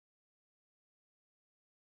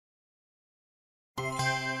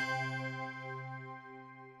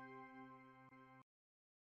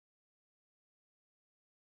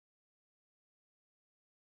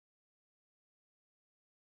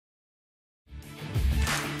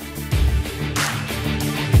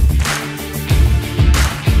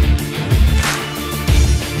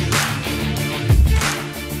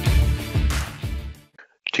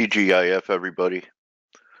TGIF, everybody.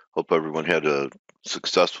 Hope everyone had a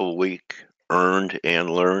successful week, earned and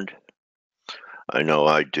learned. I know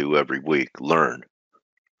I do every week, learn.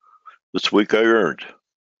 This week I earned.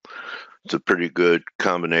 It's a pretty good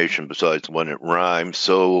combination besides when it rhymes.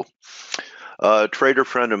 So a trader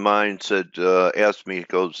friend of mine asked me, he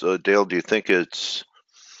goes, Dale, do you think it's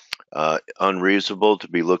unreasonable to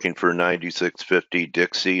be looking for 96.50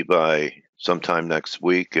 Dixie by sometime next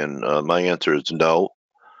week? And my answer is no.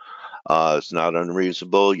 It's not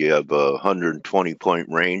unreasonable. You have a 120-point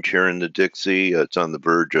range here in the Dixie. It's on the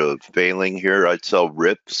verge of failing here. I'd sell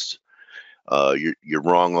rips. You're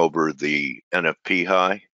wrong over the NFP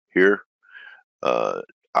high here.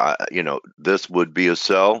 This would be a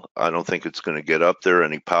sell. I don't think it's going to get up there.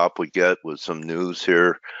 Any pop we get with some news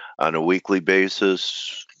here on a weekly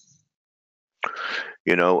basis,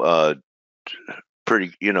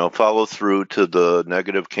 follow through to the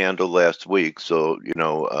negative candle last week. So,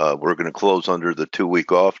 we're going to close under the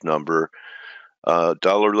 2-week off number.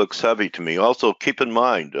 Dollar looks heavy to me. Also, keep in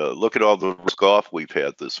mind, look at all the risk off we've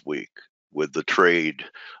had this week with the trade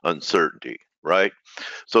uncertainty, right?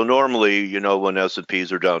 So normally, when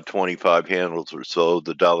S&Ps are down 25 handles or so,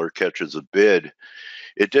 the dollar catches a bid.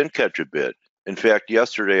 It didn't catch a bid. In fact,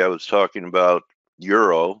 yesterday I was talking about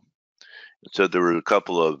Euro. It said there were a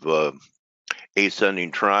couple of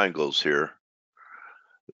ascending triangles here,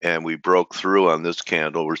 and we broke through on this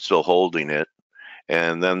candle. We're still holding it.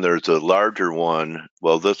 And then there's a larger one.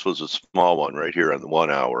 Well, this was a small one right here on the 1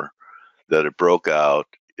 hour that it broke out.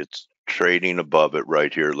 It's trading above it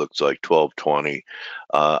right here. Looks like 1220.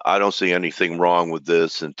 I don't see anything wrong with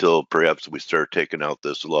this until perhaps we start taking out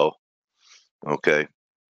this low. Okay,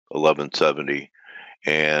 1170,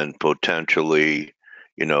 and potentially,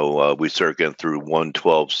 we start getting through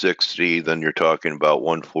 112.60. Then you're talking about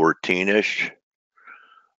 114-ish.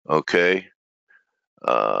 Okay.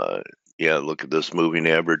 Yeah, look at this moving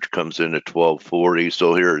average comes in at 1240.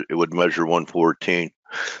 So here it would measure 114.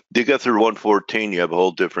 You get through 114, you have a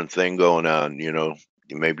whole different thing going on.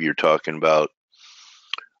 Maybe you're talking about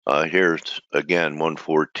here's again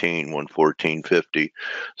 114, 114.50.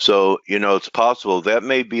 So it's possible that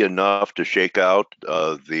may be enough to shake out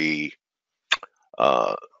the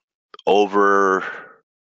over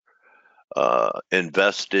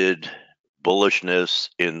invested bullishness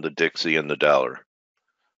in the Dixie and the dollar.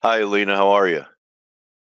 Hi, Alina, how are you?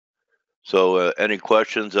 So any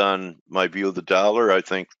questions on my view of the dollar? I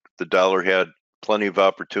think the dollar had plenty of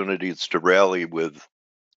opportunities to rally with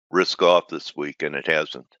risk off this week, and it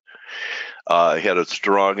hasn't. It had a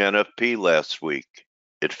strong NFP last week.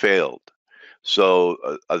 It failed. So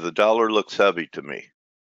the dollar looks heavy to me.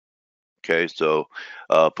 Okay, so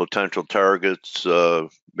potential targets,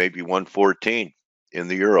 maybe 114 in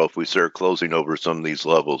the euro if we start closing over some of these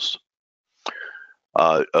levels.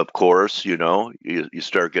 Of course, you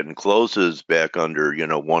start getting closes back under,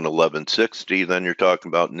 111.60, then you're talking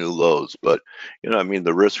about new lows. But,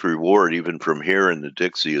 the risk reward, even from here in the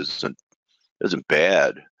Dixie, isn't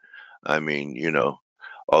bad. Although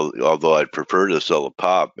I'd prefer to sell a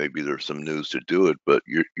pop, maybe there's some news to do it, but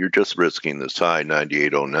you're just risking this high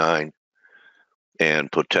 98.09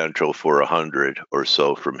 and potential for 100 or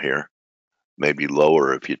so from here, maybe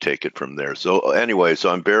lower if you take it from there. So anyway,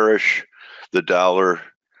 so I'm bearish. The dollar,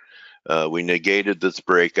 we negated this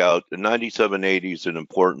breakout. The 97.80 is an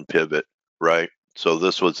important pivot, right? So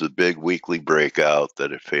this was a big weekly breakout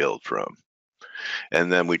that it failed from.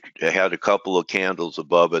 And then we had a couple of candles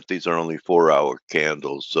above it. These are only 4-hour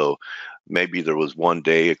candles. So maybe there was one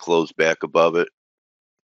day it closed back above it.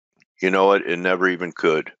 You know what? It never even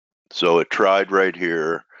could. So it tried right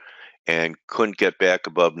here and couldn't get back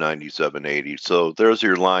above 97.80. So there's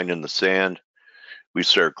your line in the sand. We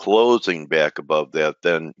start closing back above that,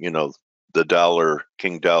 then, the dollar,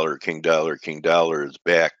 king dollar, king dollar, king dollar is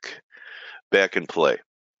back in play.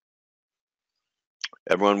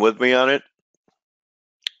 Everyone with me on it?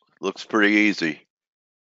 Looks pretty easy.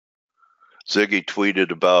 Ziggy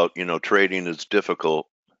tweeted about, trading is difficult.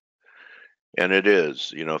 And it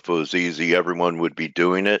is. If it was easy, everyone would be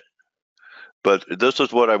doing it. But this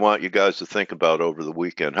is what I want you guys to think about over the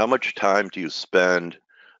weekend. How much time do you spend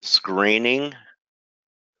screening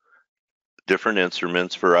different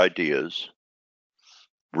instruments for ideas,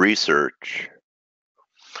 research,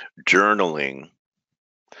 journaling,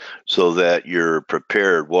 so that you're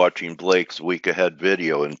prepared, watching Blake's week ahead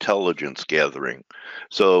video, intelligence gathering?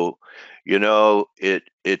 So,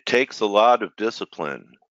 it takes a lot of discipline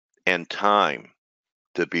and time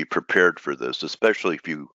to be prepared for this, especially if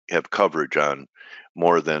you have coverage on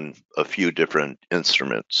more than a few different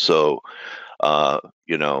instruments. So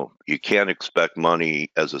You know, you can't expect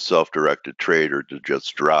money as a self-directed trader to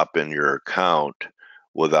just drop in your account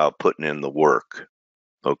without putting in the work.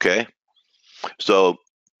 Okay, so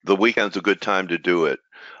the weekend's a good time to do it.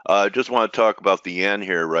 I just want to talk about the yen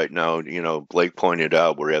here right now. You know, Blake pointed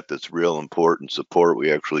out we're at this real important support.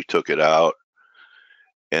 We actually took it out,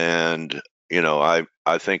 and you know,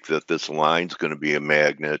 I think that this line's going to be a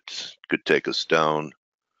magnet. Could take us down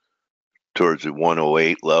towards the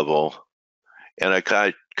 108 level, and I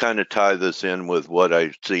kind of tie this in with what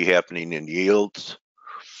I see happening in yields.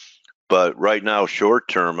 But right now, short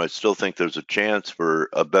term, I still think there's a chance for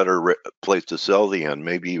a better place to sell the yen,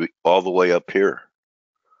 maybe all the way up here.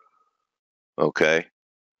 Okay,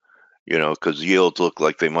 you know, because yields look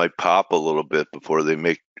like they might pop a little bit before they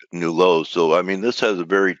make new lows. So, I mean, this has a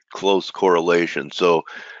very close correlation. So,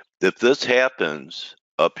 if this happens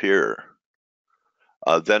up here,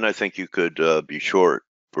 then I think you could be short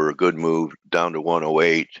for a good move down to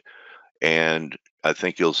 108. And I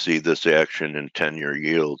think you'll see this action in 10-year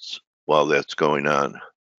yields while that's going on.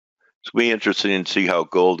 It's going to be interesting to see how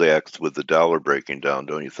gold acts with the dollar breaking down,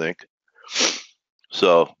 don't you think?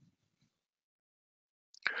 So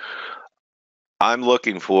I'm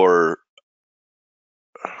looking for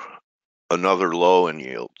another low in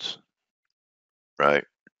yields, right?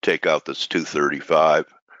 Take out this 235.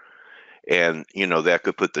 And, you know, that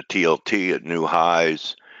could put the TLT at new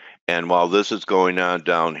highs. And while this is going on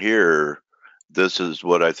down here, this is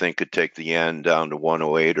what I think could take the yen down to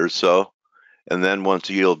 108 or so. And then once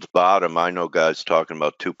yields bottom, I know guys talking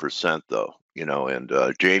about 2% though, you know, and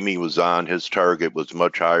Jamie was on, his target was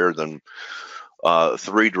much higher than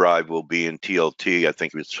 3 drive will be in TLT. I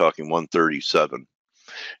think he was talking 137.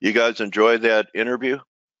 You guys enjoyed that interview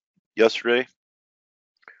yesterday?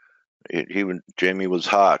 Jamie was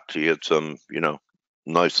hot. He had some, you know,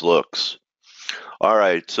 nice looks. All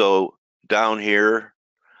right, so down here,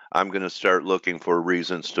 I'm going to start looking for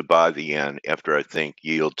reasons to buy the yen after I think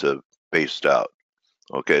yields have based out.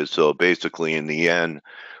 Okay, so basically in the yen,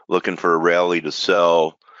 looking for a rally to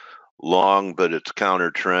sell long, but it's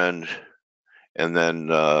counter trend, and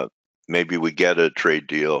then maybe we get a trade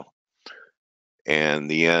deal, and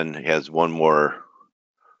the yen has one more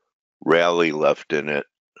rally left in it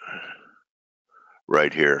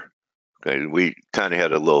right here. Okay, we kind of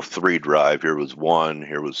had a little 3 drive. Here was 1,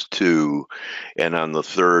 here was 2, and on the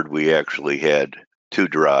 3rd we actually had 2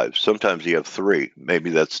 drives. Sometimes you have 3.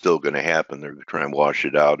 Maybe that's still going to happen. They're going to try and wash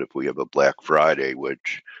it out if we have a Black Friday,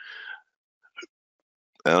 which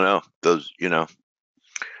I don't know. Those, you know,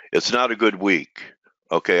 it's not a good week.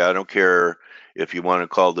 Okay, I don't care if you want to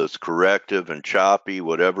call this corrective and choppy,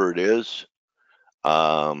 whatever it is.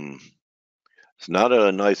 It's not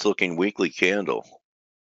a nice looking weekly candle.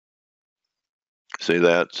 See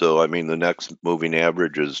that? So, I mean, the next moving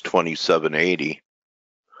average is 2780.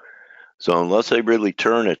 So unless they really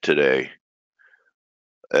turn it today,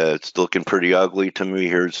 it's looking pretty ugly to me.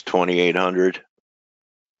 Here's 2800.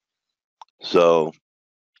 So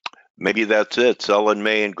maybe that's it. Sell in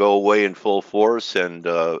May and go away in full force, and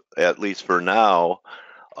at least for now,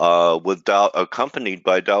 accompanied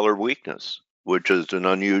by dollar weakness, which is an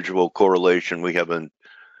unusual correlation we haven't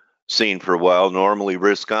seen for a while. Normally,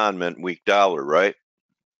 risk on meant weak dollar, right?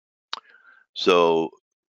 So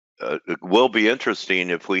it will be interesting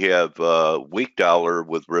if we have weak dollar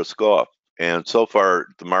with risk off. And so far,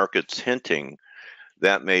 the market's hinting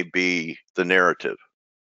that may be the narrative.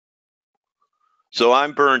 So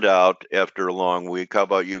I'm burned out after a long week. How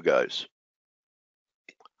about you guys?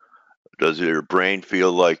 Does your brain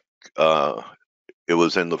feel like it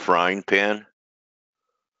was in the frying pan?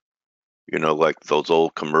 You know, like those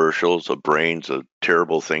old commercials, a brain's a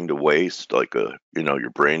terrible thing to waste. Like you know,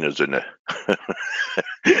 your brain is an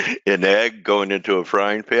egg going into a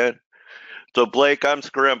frying pan. So Blake, I'm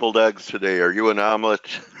scrambled eggs today. Are you an omelet?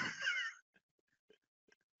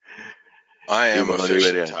 I am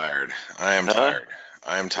officially tired. I am tired.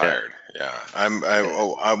 I am tired.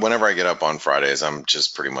 Yeah. Whenever I get up on Fridays, I'm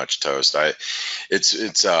just pretty much toast. I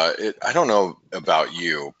don't know about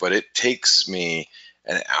you, but it takes me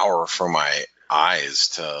an hour for my eyes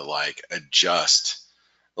to like adjust,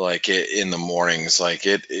 like in the mornings, like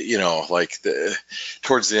you know, like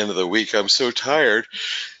towards the end of the week, I'm so tired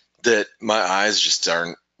that my eyes just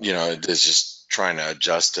aren't, you know, it's just trying to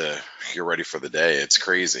adjust to get ready for the day. It's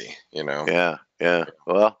crazy, you know? Yeah. Yeah.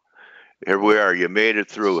 Well, here we are. You made it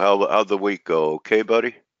through. How'd the week go? Okay,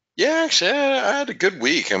 buddy? Yeah, actually, I had a good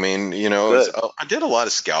week. I mean, you know, I did a lot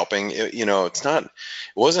of scalping. You know, it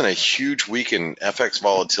wasn't a huge week in FX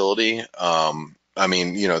volatility. I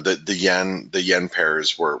mean, the yen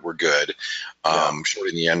pairs were good.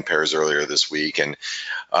 Shorting the yen pairs earlier this week, and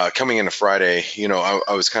coming into Friday,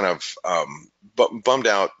 I was kind of bummed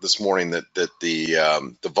out this morning that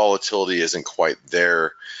the volatility isn't quite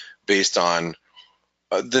there based on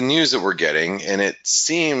the news that we're getting. And it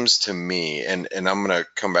seems to me, and I'm going to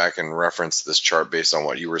come back and reference this chart based on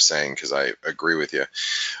what you were saying, because I agree with you.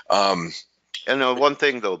 And one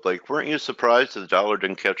thing though, Blake, weren't you surprised that the dollar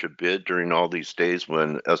didn't catch a bid during all these days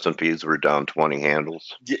when S&Ps were down 20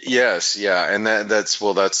 handles? Yes, yeah, and that's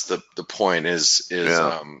the point is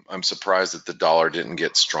I'm surprised that the dollar didn't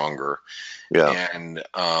get stronger. Yeah.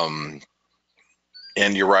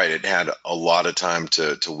 And you're right, it had a lot of time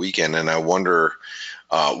to weaken, and I wonder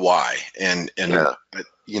why. And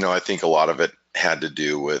I think a lot of it had to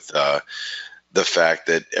do with the fact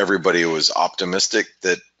that everybody was optimistic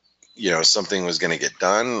that something was going to get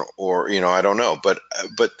done, or I don't know, but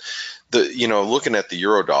looking at the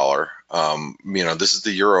euro dollar, this is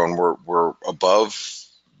the euro, and we're above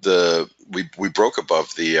we broke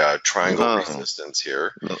above the triangle resistance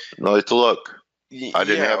here. No, it's a look. I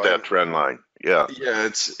didn't have that trend line. Yeah. Yeah,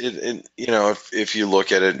 if you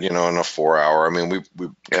look at it, in a 4 hour, I mean, we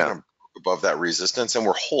kind of above that resistance, and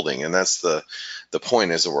we're holding, and that's the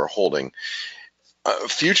point, is that we're holding.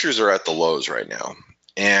 Futures are at the lows right now,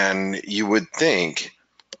 and you would think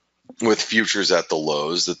with futures at the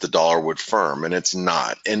lows that the dollar would firm, and it's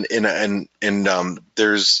not. And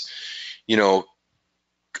there's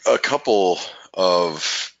a couple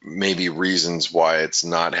of maybe reasons why it's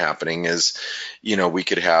not happening. Is we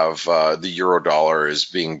could have the euro dollar is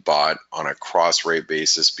being bought on a cross rate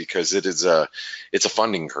basis because it's a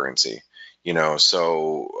funding currency.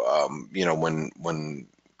 So when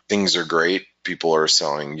things are great, people are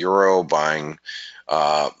selling euro, buying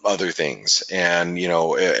other things, and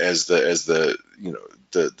as the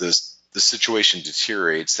situation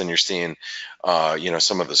deteriorates, then you're seeing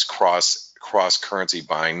some of this cross currency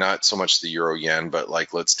buying, not so much the euro yen, but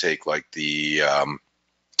let's take the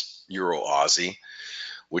euro Aussie,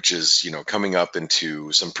 which is coming up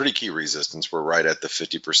into some pretty key resistance. We're right at the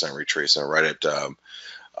 50% retracement, right at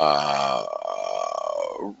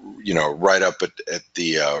right up at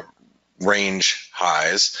the range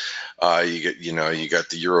highs. You got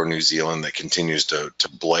the euro New Zealand that continues to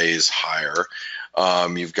blaze higher.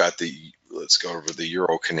 You've got let's go over the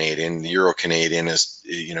euro Canadian. The euro Canadian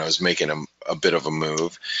is making a bit of a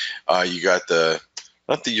move. You got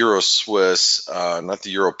not the euro Swiss, not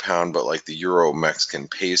the euro pound, but like the euro Mexican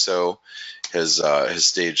peso has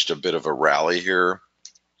staged a bit of a rally here.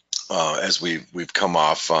 As we've come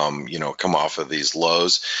off of these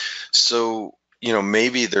lows. So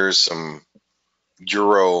maybe there's some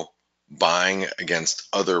euro buying against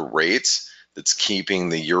other rates that's keeping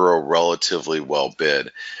the euro relatively well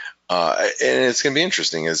bid. And it's going to be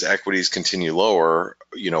interesting as equities continue lower,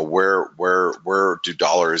 where do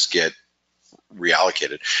dollars get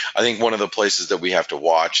reallocated? I think one of the places that we have to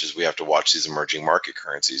watch is these emerging market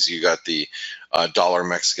currencies. You got the dollar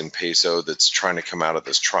Mexican peso that's trying to come out of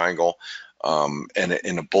this triangle and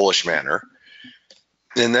in a bullish manner.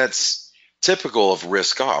 And that's typical of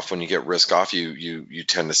risk off. When you get risk off, you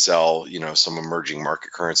tend to sell, some emerging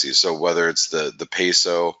market currencies. So whether it's the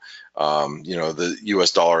peso, the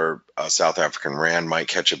US dollar, South African rand might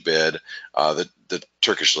catch a bid. The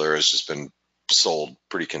Turkish lira has just been sold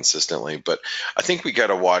pretty consistently, but I think we got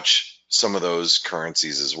to watch some of those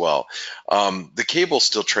currencies as well. The cable's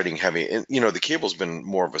still trading heavy, and the cable's been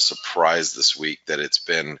more of a surprise this week that it's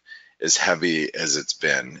been as heavy as it's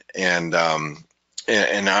been, and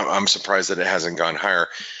I'm surprised that it hasn't gone higher.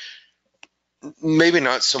 Maybe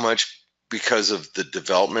not so much because of the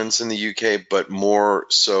developments in the UK, but more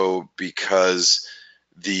so because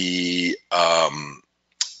the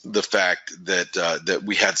fact that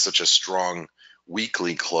we had such a strong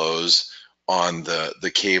weekly close on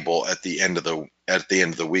the cable at the end of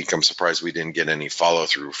the week. I'm surprised we didn't get any follow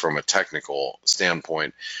through from a technical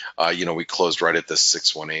standpoint. We closed right at the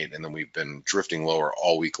 618, and then we've been drifting lower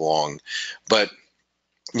all week long. But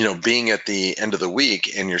being at the end of the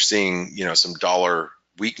week and you're seeing some dollar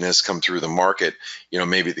weakness come through the market,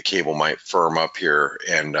 maybe the cable might firm up here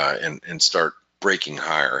and start breaking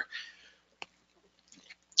higher.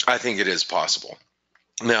 I think it is possible.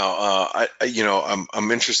 Now,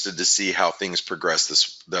 I'm interested to see how things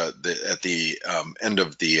progress at the end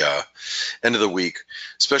of the week,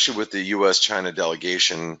 especially with the U.S.-China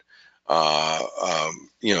delegation,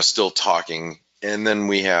 still talking, and then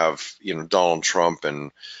we have Donald Trump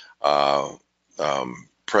and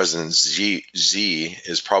President Xi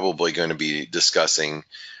is probably going to be discussing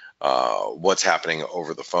what's happening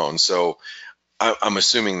over the phone. So I'm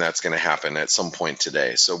assuming that's going to happen at some point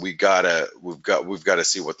today. So we've got to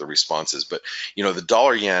see what the response is. But you know, the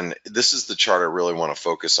dollar yen, this is the chart I really want to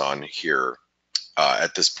focus on here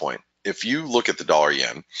at this point. If you look at the dollar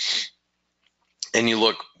yen and you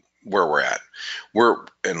look where we're at,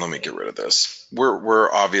 and let me get rid of this.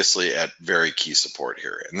 We're obviously at very key support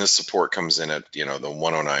here, and this support comes in at, you know, the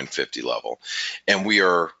 109.50 level, and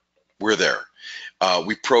we're there.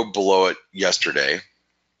 We probed below it yesterday.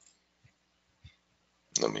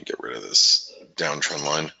 Let me get rid of this downtrend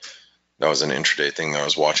line. That was an intraday thing that I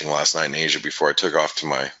was watching last night in Asia before I took off to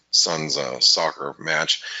my son's soccer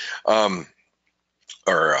match.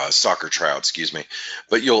 Soccer tryout, excuse me.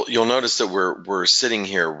 But you'll notice that we're sitting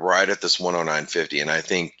here right at this 109.50, and I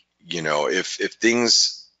think, you know, if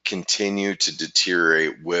things continue to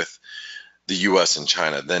deteriorate with the U.S. and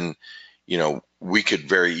China, then, you know, we could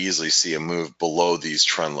very easily see a move below these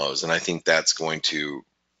trend lows, and I think that's going to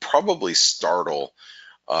probably startle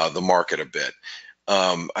the market a bit.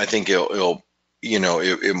 I think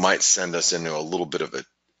it might send us into a little bit of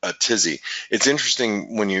a tizzy. It's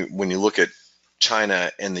interesting when you look at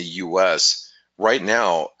China and the U.S. right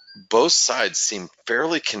now, both sides seem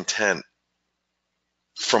fairly content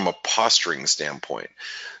from a posturing standpoint.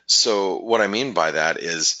 So what I mean by that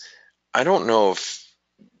is, I don't know if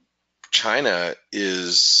China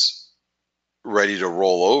is ready to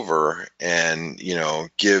roll over and, you know,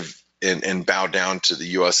 give and bow down to the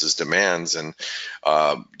U.S.'s demands. And,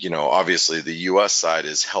 you know, obviously the U.S. side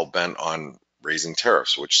is hell-bent on raising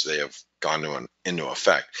tariffs, which they have gone into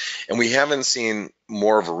effect. And we haven't seen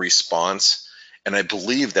more of a response. And I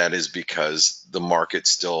believe that is because the market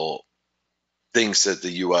still thinks that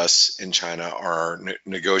the U.S. and China are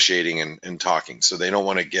negotiating and talking. So they don't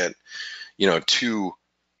want to get, you know, too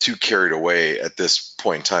carried away at this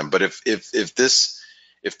point in time. But if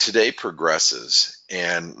today progresses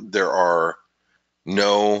and there are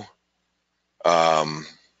no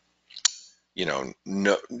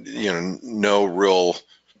real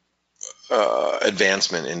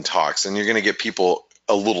advancement in talks, and you're going to get people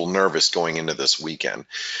a little nervous going into this weekend.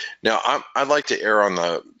 Now, I'd like to err on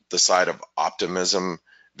the side of optimism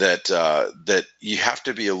that you have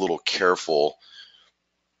to be a little careful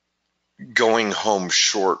going home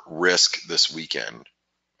short risk this weekend.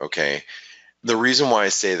 Okay. The reason why I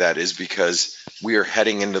say that is because we are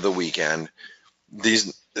heading into the weekend.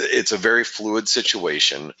 It's a very fluid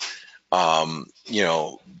situation. You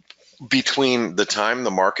know, between the time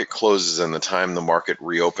the market closes and the time the market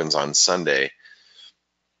reopens on Sunday,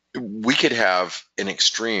 we could have an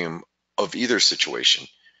extreme of either situation.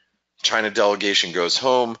 China delegation goes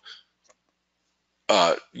home.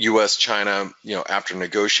 U.S. China, you know, after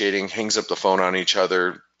negotiating, hangs up the phone on each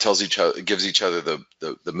other, gives each other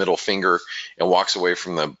the middle finger, and walks away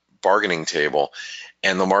from the bargaining table,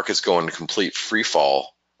 and the market's going to complete free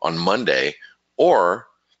fall on Monday. Or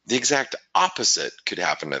the exact opposite could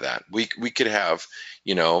happen to that. We could have,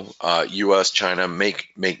 you know, U.S. China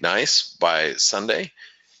make nice by Sunday,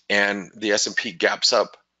 and the S&P gaps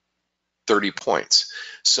up 30 points.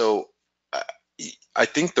 So I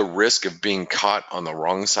think the risk of being caught on the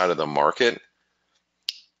wrong side of the market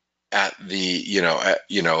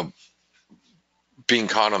being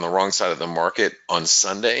caught on the wrong side of the market on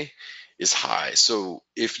Sunday is high. So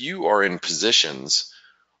if you are in positions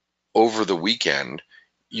over the weekend,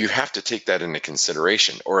 you have to take that into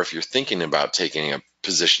consideration. Or if you're thinking about taking a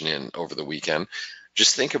position in over the weekend,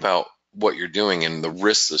 just think about what you're doing and the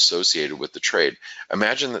risks associated with the trade.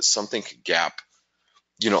 Imagine that something could gap,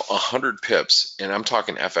 you know, 100 pips, and I'm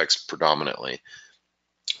talking FX predominantly.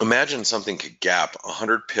 Imagine something could gap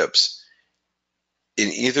 100 pips in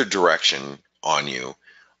either direction on you.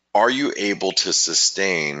 Are you able to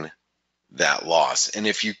sustain that loss? And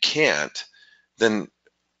if you can't, then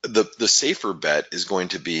the safer bet is going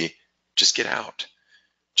to be just get out.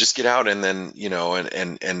 Just get out, and then, you know, and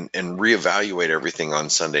reevaluate everything on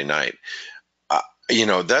Sunday night. You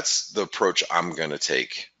know, that's the approach I'm going to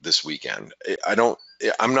take this weekend. It's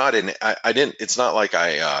not like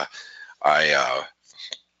I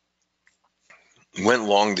went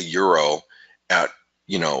long the euro at,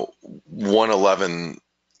 you know,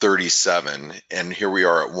 111.37, and here we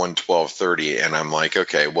are at 112.30, and I'm like,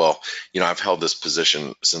 okay, well, you know, I've held this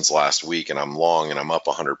position since last week, and I'm long, and I'm up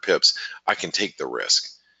 100 pips. I can take the risk.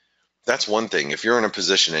 That's one thing. If you're in a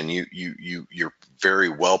position and you're very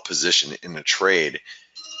well positioned in a trade,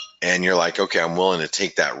 and you're like, okay, I'm willing to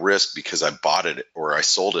take that risk because I bought it or I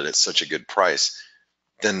sold it at such a good price,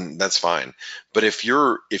 then that's fine. But if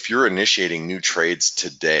you're initiating new trades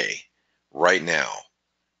today, right now,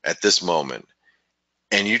 at this moment,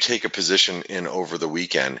 and you take a position in over the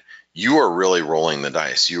weekend, you are really rolling the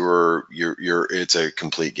dice. It's a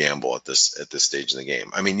complete gamble at this stage of the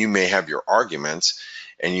game. I mean, you may have your arguments,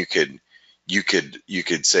 and you could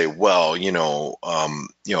say, well,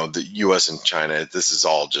 the U.S. and China, this is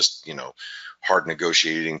all just, hard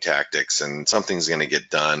negotiating tactics, and something's going to get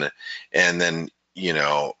done, and then,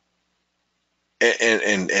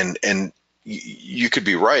 and you could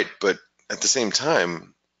be right, but at the same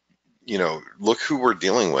time, look who we're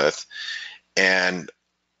dealing with, and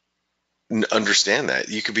understand that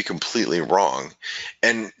you could be completely wrong,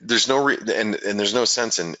 and there's no and there's no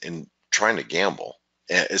sense in trying to gamble,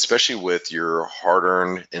 especially with your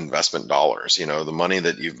hard-earned investment dollars. The money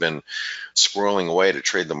that you've been squirreling away to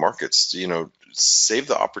trade the markets. Save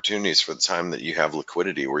the opportunities for the time that you have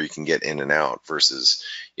liquidity where you can get in and out versus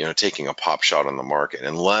taking a pop shot on the market,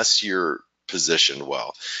 unless you're positioned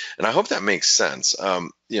well. And I hope that makes sense.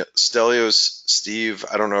 Stelios, Steve,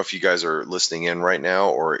 I don't know if you guys are listening in right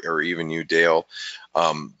now, or even you, Dale.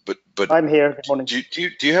 But I'm here. Good morning. Do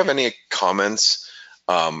you have any comments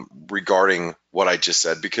regarding what I just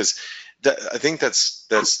said? Because I think that's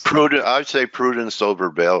prudent. I'd say prudence over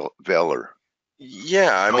valor.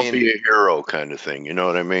 Yeah, I mean, don't be a hero kind of thing. You know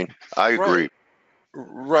what I mean? I agree.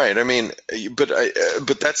 Right. I mean,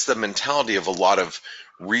 but that's the mentality of a lot of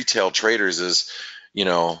retail traders is,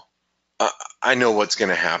 I know what's going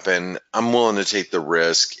to happen. I'm willing to take the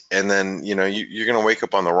risk. And then, you're going to wake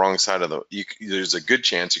up on the wrong side of there's a good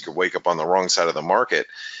chance you could wake up on the wrong side of the market,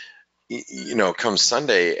 come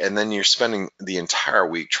Sunday, and then you're spending the entire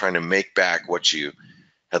week trying to make back what you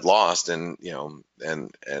had lost. And,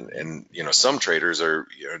 some traders are,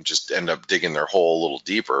 just end up digging their hole a little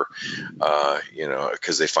deeper,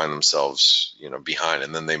 because they find themselves, behind,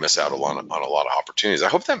 and then they miss out on a lot of opportunities. I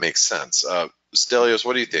hope that makes sense. Stelios,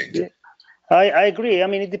 what do you think? Yeah, I agree. I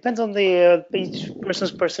mean, it depends on the each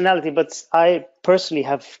person's personality, but I personally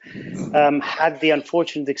have had the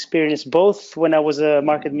unfortunate experience both when I was a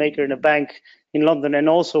market maker in a bank in London and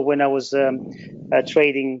also when I was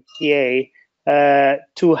trading EA.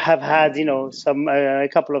 To have had, a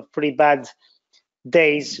couple of pretty bad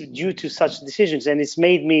days due to such decisions, and it's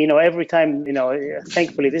made me, every time,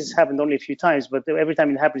 thankfully this has happened only a few times, but every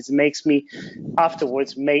time it happens, it makes me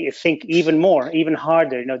afterwards think even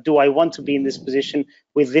harder. Do I want to be in this position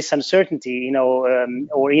with this uncertainty,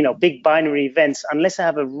 or big binary events? Unless I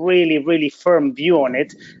have a really, really firm view on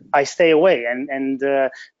it, I stay away, and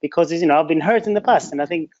because I've been hurt in the past, and I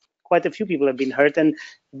think quite a few people have been hurt. And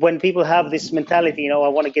when people have this mentality, I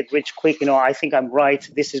want to get rich quick, I think I'm right,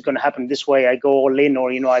 this is going to happen this way, I go all in, or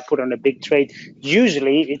I put on a big trade,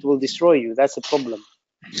 usually it will destroy you. That's the problem.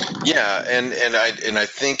 Yeah, and I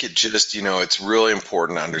think it just, it's really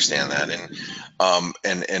important to understand that,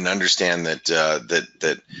 and understand that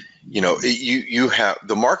you have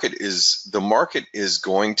the market is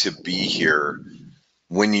going to be here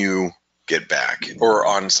when you get back, or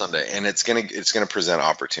on Sunday, and it's gonna present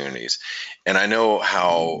opportunities. And I know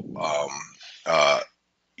how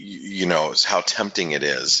how tempting it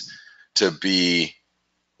is to be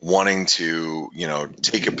wanting to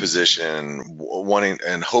take a position, wanting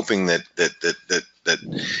and hoping that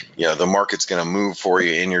the market's going to move for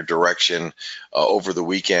you in your direction over the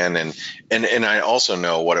weekend, and I also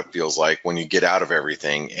know what it feels like when you get out of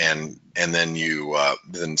everything and then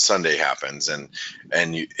then Sunday happens and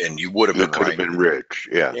you would have been could have been rich,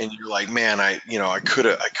 yeah, and you're like, man, I could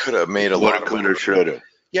have made a lot of money. Shoulda.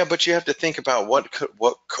 Yeah, but you have to think about what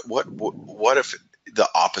if the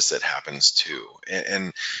opposite happens too,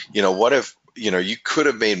 and what if you could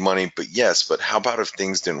have made money, but how about if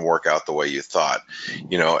things didn't work out the way you thought,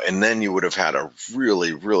 and then you would have had a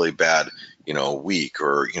really, really bad week,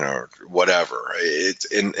 or whatever.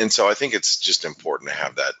 And so I think it's just important to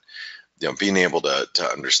have that, being able to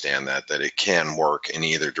understand that it can work in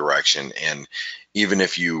either direction, and even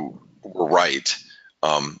if you were right,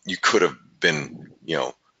 you could have been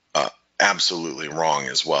absolutely wrong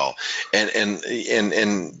as well. And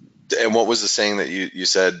what was the saying that you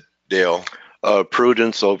said, Dale?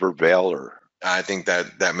 Prudence over valor. I think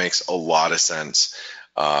that makes a lot of sense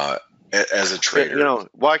as a trader.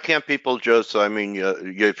 Why can't people just,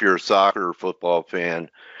 if you're a soccer or football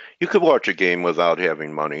fan, you could watch a game without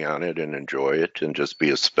having money on it and enjoy it and just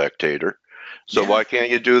be a spectator. So why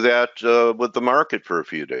can't you do that with the market for a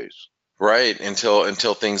few days? Right,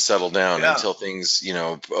 until things settle down, until things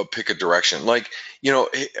pick a direction. Like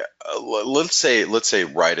let's say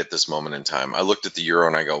right at this moment in time, I looked at the euro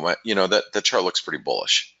and I go, that chart looks pretty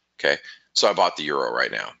bullish. Okay, so I bought the euro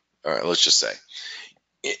right now. All right, let's just say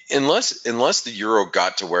unless the euro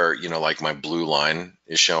got to where, like my blue line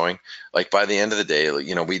is showing, like by the end of the day,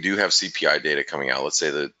 we do have CPI data coming out. Let's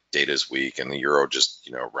say the data is weak and the euro just,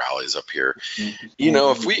 rallies up here.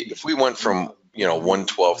 If we went from,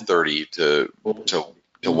 112.30 to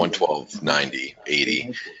 112.90,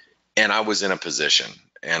 80, and I was in a position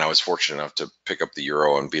and I was fortunate enough to pick up the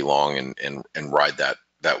euro and be long and ride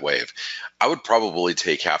that wave, I would probably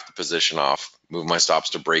take half the position off, move my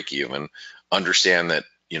stops to break even, understand that,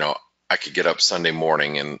 I could get up Sunday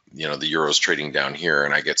morning and, the euro's trading down here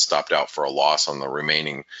and I get stopped out for a loss on the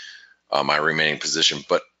remaining, my remaining position.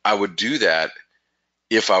 But I would do that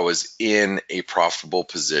if I was in a profitable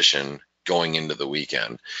position going into the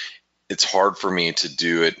weekend. It's hard for me to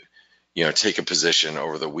do it, take a position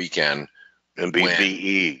over the weekend and be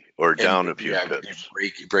VE or down a few pips,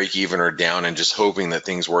 break even or down, and just hoping that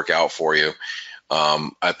things work out for you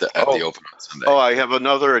at the open on Sunday. Oh, I have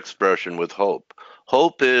another expression with hope.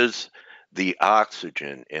 Hope is the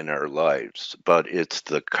oxygen in our lives, but it's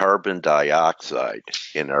the carbon dioxide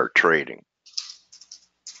in our trading.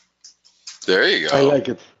 There you go. I like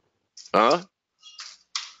it. Huh?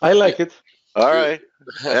 I like it. All right.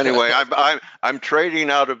 Anyway, I'm trading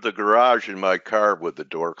out of the garage in my car with the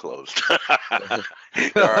door closed. All right.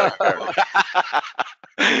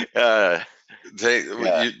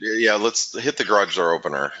 Let's hit the garage door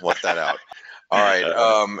opener. Let that out. All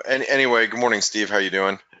right. Anyway, good morning, Steve. How you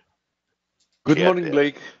doing? Good morning,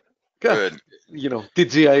 Blake. Good.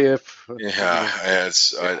 TGIF.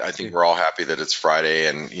 I think we're all happy that it's Friday,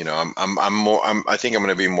 and I think I'm going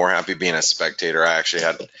to be more happy being a spectator. I actually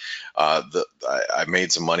had I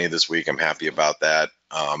made some money this week. I'm happy about that,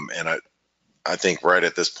 and I think right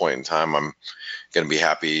at this point in time, I'm going to be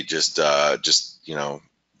happy just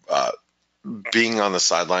being on the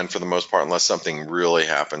sideline for the most part, unless something really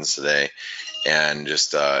happens today, and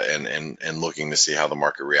just and looking to see how the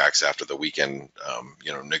market reacts after the weekend,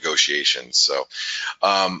 negotiations. So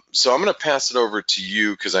I'm going to pass it over to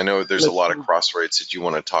you because I know there's a lot of cross rates that you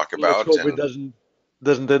want to talk about. Let's hope it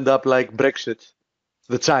doesn't end up like Brexit,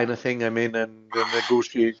 the China thing. I mean, and the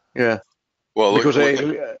negotiate. Yeah. Well, look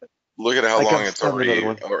at how long it's already,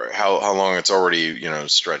 or how long it's already,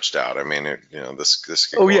 stretched out. I mean,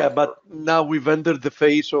 this. Oh yeah, but now we've entered the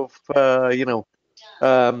phase of,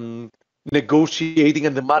 negotiating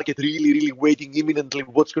and the market really waiting imminently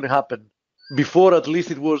what's going to happen. Before, at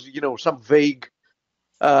least, it was, some vague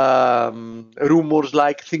rumors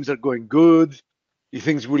like things are going good,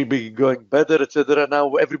 things will be going better, etc.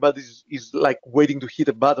 Now everybody is like waiting to hit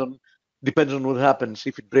a button. Depends on what happens.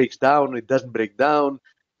 If it breaks down, it doesn't break down.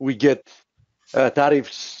 We get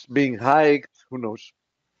tariffs being hiked. Who knows?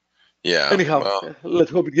 Yeah. Anyhow,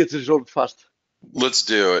 let's hope it gets resolved fast. Let's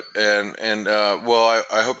do it. And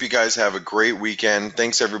I hope you guys have a great weekend.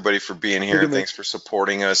 Thanks everybody for being here. Thanks for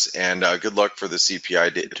supporting us, and good luck for the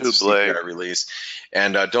CPI release.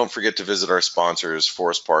 And don't forget to visit our sponsors,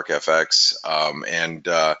 Forest Park FX.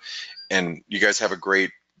 And you guys have a great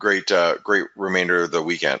remainder of the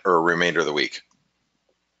weekend, or remainder of the week.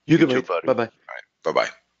 You too, mate. Bye bye. All right. Bye bye.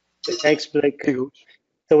 Thanks, Blake.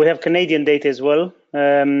 So we have Canadian data as well.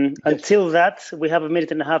 Until that, we have a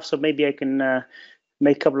minute and a half, so maybe I can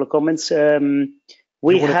make a couple of comments.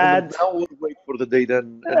 We had. Now we'll wait for the data,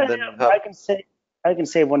 and then I can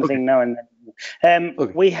say one thing now and then.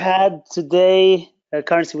 We had today a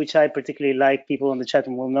currency which I particularly like. People on the chat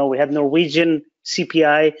will know. We had Norwegian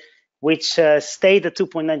CPI, which stayed at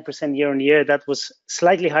 2.9% year on year. That was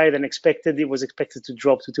slightly higher than expected. It was expected to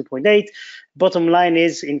drop to 2.8. Bottom line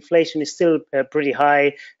is inflation is still pretty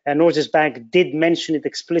high. Norges Bank did mention it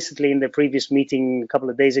explicitly in the previous meeting a couple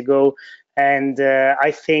of days ago. And I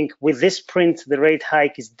think with this print, the rate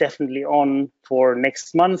hike is definitely on for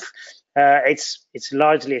next month. It's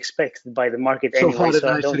largely expected by the market anyway. So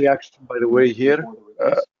far, a nice reaction, by the way, here.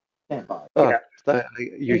 It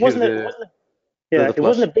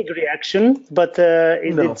wasn't a big reaction, but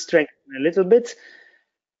it did strengthen a little bit.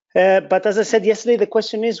 But as I said yesterday, the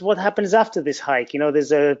question is what happens after this hike?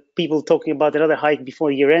 There's people talking about another hike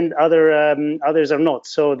before year end. Others are not.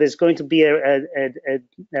 So there's going to be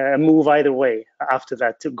a move either way after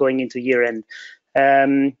that, going into year end.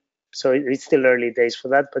 So it's still early days for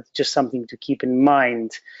that, but just something to keep in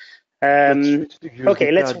mind.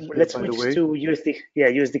 Okay, let's switch to USD. Yeah,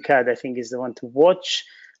 USD CAD I think is the one to watch.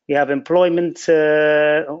 We have employment.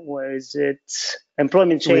 Where is it?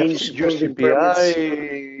 Employment change. Building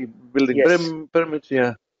permits.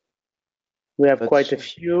 Yeah. We have quite a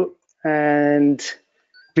few, and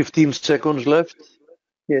 15 seconds left.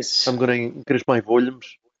 Yes. I'm going to increase my volumes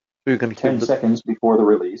so you can hear 10 seconds before the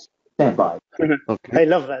release. Stand by. Okay. I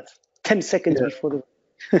love that. 10 seconds before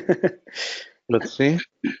the. Let's see.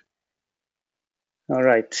 All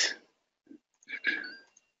right.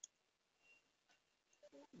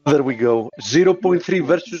 There we go. 0.3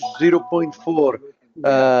 versus 0.4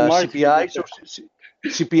 CPI. So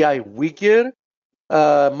CPI weaker.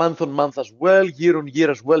 Month on month as well. Year on year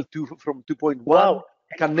as well. From 2.1. Wow.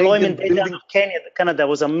 Canadian Employment data building. of Canada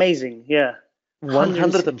was amazing. Yeah.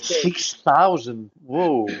 106,000.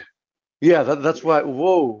 Whoa. Yeah, that's why.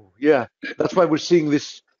 Whoa. Yeah, that's why we're seeing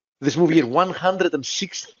this move here.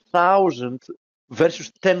 106,000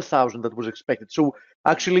 versus 10,000 that was expected. So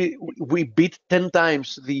actually, we beat 10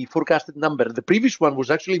 times the forecasted number. The previous one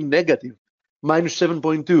was actually negative, minus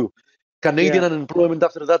 7.2. Canadian unemployment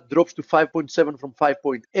after that drops to 5.7 from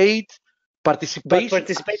 5.8.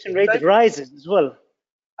 Participation rate rises as well.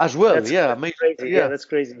 As well, that's amazing. Crazy. Yeah, that's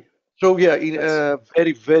crazy. So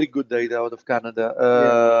very, very good data out of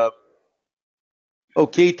Canada.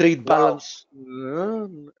 Okay, trade balance.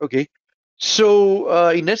 Okay. So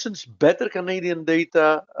in essence, better Canadian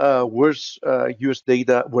data, worse US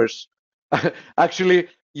data, worse. Actually,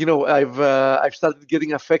 I've started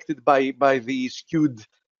getting affected by the skewed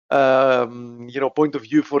point of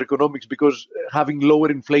view for economics, because having lower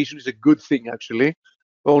inflation is a good thing. Actually,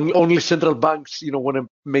 only central banks want to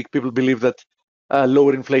make people believe that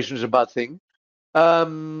lower inflation is a bad thing.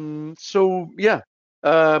 So yeah,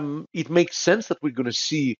 it makes sense that we're going to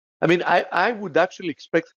see. I mean, I would actually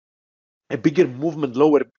expect a bigger movement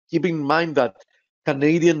lower, keeping in mind that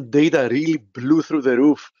Canadian data really blew through the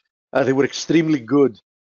roof. They were extremely good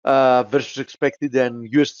versus expected, and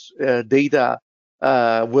US data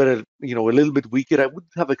were a little bit weaker. I would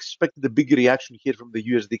have expected a big reaction here from the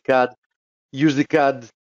USD CAD. USD CAD,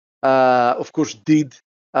 of course, did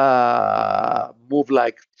move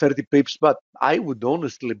like 30 pips, but I would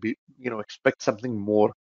honestly expect something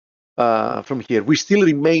more from here. We still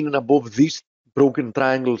remain above these broken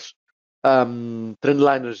triangles, trend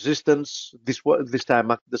line resistance. This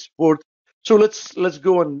time acted as support. So let's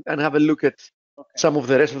go and have a look at some of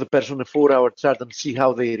the rest of the person on a 4-hour chart and see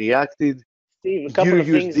how they reacted. Steve, a couple of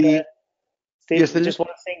things. Steve, yes, just one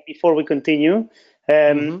thing before we continue.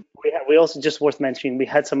 We also, just worth mentioning, we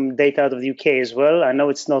had some data out of the UK as well. I know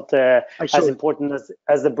it's not as important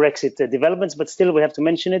as the Brexit developments, but still we have to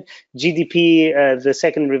mention it. GDP, the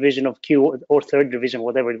second revision of or third revision,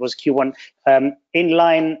 whatever it was, Q1, in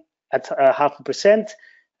line at 0.5%.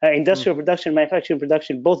 Industrial production, manufacturing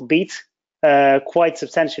production both beat quite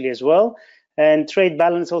substantially as well. And trade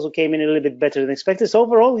balance also came in a little bit better than expected. So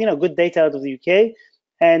overall, good data out of the UK.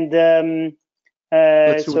 And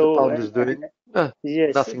let's see what the pound is doing.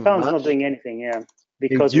 Yes, the pound's not doing anything,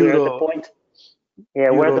 because we're at the point.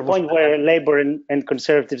 Yeah, we're at the point where Labour and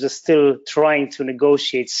Conservatives are still trying to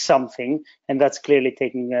negotiate something, and that's clearly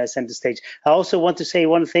taking center stage. I also want to say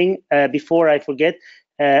one thing before I forget.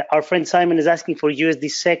 Our friend Simon is asking for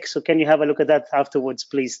USD SEC, so can you have a look at that afterwards,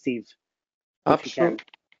 please, Steve?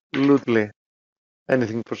 Absolutely.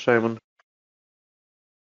 Anything for Simon.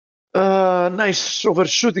 Nice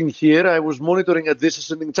overshooting here. I was monitoring at this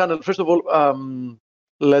ascending channel. First of all,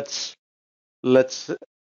 let's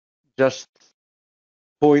just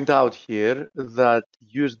point out here that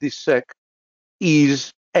USD SEC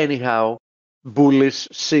is anyhow bullish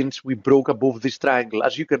since we broke above this triangle.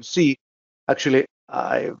 As you can see, actually,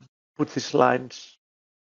 I've put these lines.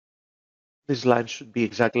 These lines should be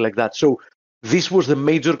exactly like that. So this was the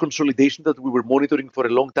major consolidation that we were monitoring for a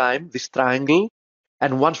long time, this triangle.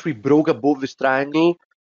 And once we broke above this triangle,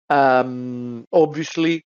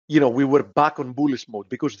 obviously, we were back on bullish mode,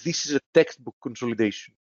 because this is a textbook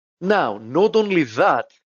consolidation. Now, not only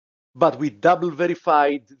that, but we double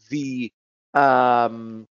verified the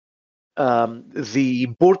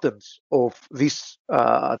importance of these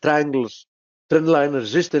triangles, trend line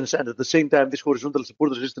resistance, and at the same time, this horizontal support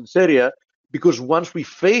resistance area, because once we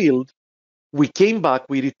failed, we came back,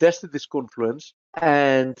 we retested this confluence,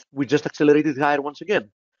 and we just accelerated higher once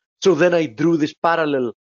again. So then I drew this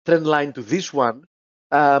parallel trend line to this one,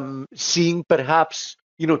 seeing perhaps,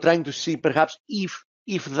 trying to see perhaps if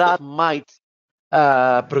that might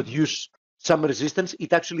produce some resistance.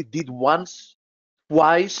 It actually did once,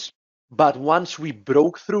 twice, but once we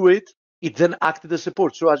broke through it, it then acted as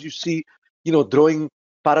support. So as you see, drawing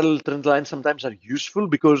parallel trend lines sometimes are useful,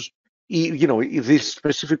 because this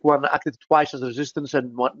specific one acted twice as resistance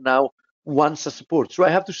and now once as support. So I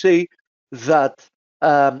have to say that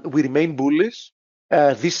we remain bullish.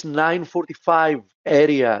 This 945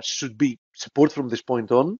 area should be support from this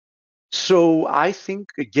point on. So I think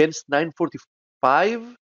against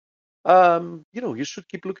 945, you should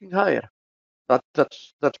keep looking higher.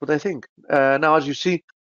 That's what I think. Now, as you see,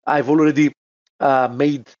 I've already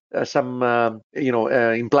made some,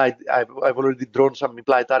 implied. I've already drawn some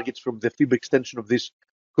implied targets from the fib extension of this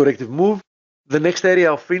corrective move. The next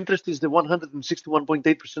area of interest is the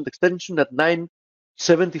 161.8% extension at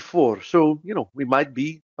 974. So, we might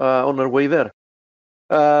be on our way there.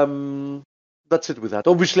 That's it with that.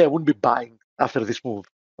 Obviously, I wouldn't be buying after this move,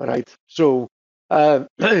 right? So, I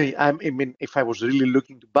mean, if I was really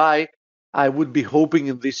looking to buy, I would be hoping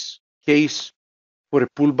in this case for a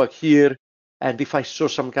pullback here. And if I saw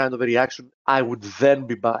some kind of a reaction, I would then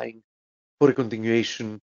be buying for a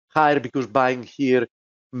continuation higher, because buying here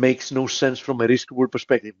makes no sense from a risk-reward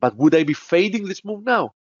perspective. But would I be fading this move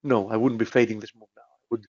now? No, I wouldn't be fading this move now.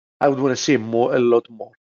 I would want to see a lot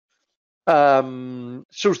more.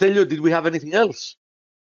 So, Stelio, did we have anything else?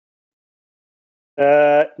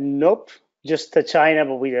 Nope, just China,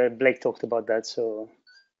 but Blake talked about that, so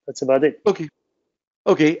that's about it.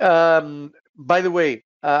 Okay. By the way,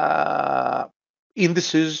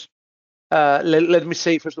 indices. Let me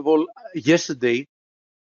say first of all, yesterday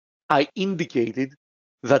I indicated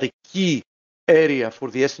that a key area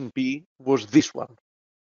for the S&P was this one,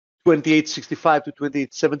 2865 to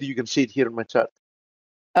 2870. You can see it here on my chart.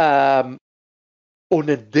 On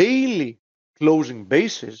a daily closing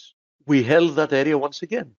basis, we held that area once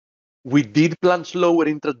again. We did plunge lower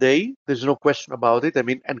intraday. There's no question about it. I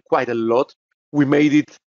mean, and quite a lot. We made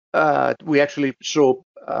it. We actually saw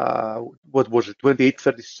what was it,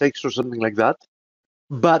 2836 or something like that.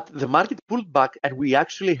 But the market pulled back, and we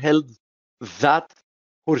actually held that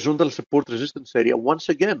horizontal support resistance area once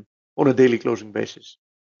again on a daily closing basis.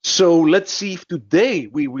 So let's see if today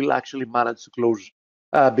we will actually manage to close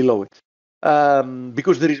below it.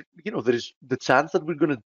 Because there is the chance that we're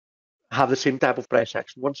going to have the same type of price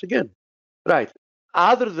action once again, right?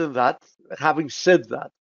 Other than that, having said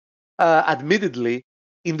that, admittedly,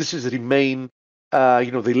 indices remain,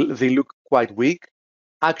 they look quite weak.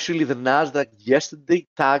 Actually, the Nasdaq yesterday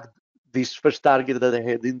tagged this first target that I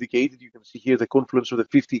had indicated. You can see here the confluence of the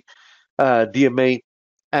 50 DMA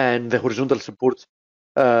and the horizontal support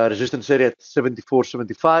resistance area at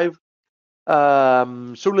 74.75.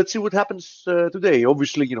 So let's see what happens today.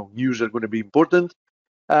 Obviously, news are going to be important.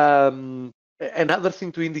 Another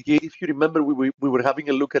thing to indicate, if you remember, we were having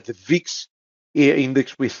a look at the VIX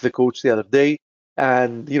index with the coach the other day,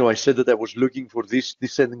 and I said that I was looking for this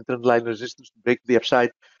descending trend line resistance to break the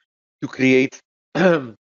upside to create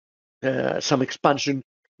some expansion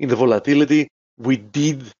in the volatility. We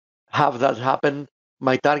did have that happen.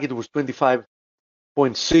 My target was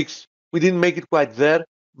 25.6. We didn't make it quite there.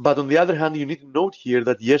 But on the other hand, you need to note here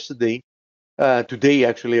that today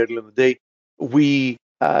actually, earlier in the day, we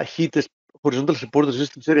hit a horizontal support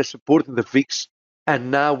resistance area support in the VIX, and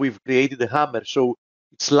now we've created a hammer. So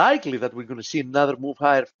it's likely that we're going to see another move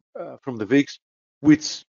higher from the VIX,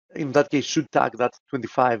 which in that case should tag that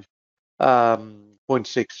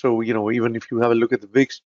 25.6. So, even if you have a look at the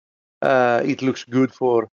VIX, it looks good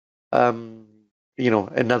for,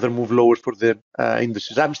 another move lower for the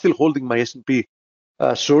indices. I'm still holding my S&P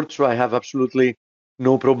short, so I have absolutely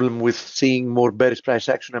no problem with seeing more bearish price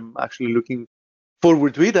action. I'm actually looking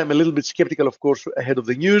forward to it. I'm a little bit skeptical, of course, ahead of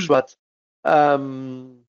the news, but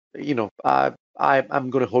I'm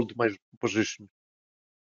going to hold my position.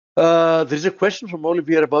 There's a question from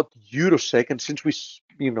Olivier about Eurosec, and since we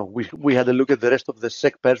had a look at the rest of the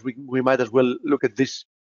SEC pairs, we might as well look at this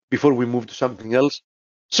before we move to something else.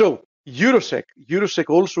 So Eurosec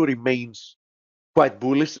also remains quite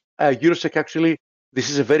bullish. Eurosec actually, this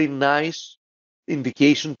is a very nice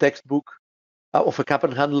indication textbook of a cup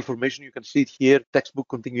and handle formation. You can see it here, textbook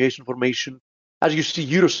continuation formation. As you see,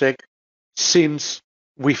 Eurosec, since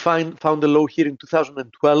we found the low here in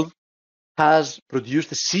 2012, has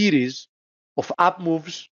produced a series of up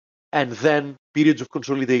moves and then periods of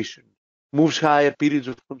consolidation. Moves higher, periods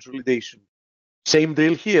of consolidation. Same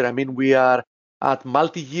drill here. I mean, we are at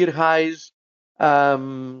multi-year highs,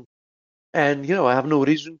 and I have no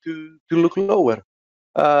reason to look lower.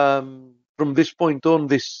 From this point on,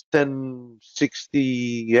 this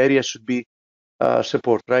 1060 area should be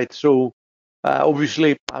support, right? So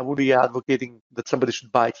obviously, I would be advocating that somebody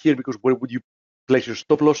should buy it here, because where would you place your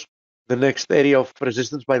stop loss? The next area of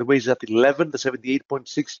resistance, by the way, is at 11, the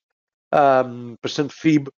 78.6%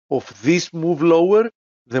 fib of this move lower,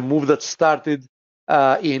 the move that started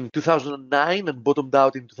in 2009 and bottomed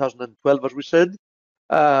out in 2012, as we said.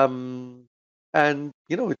 And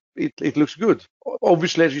it looks good.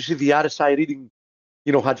 Obviously, as you see, the RSI reading,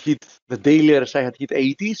 had hit, the daily RSI had hit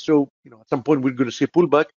 80. So, at some point we're going to see a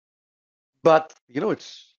pullback. But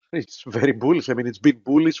it's very bullish. I mean, it's been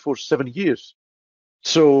bullish for 7 years.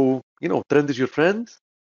 So, trend is your friend.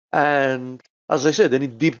 And as I said, any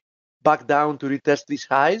dip back down to retest these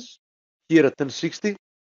highs here at 1060,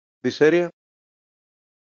 this area,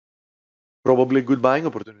 probably a good buying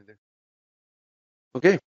opportunity.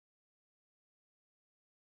 Okay.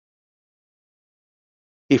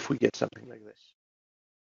 If we get something like this,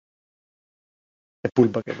 a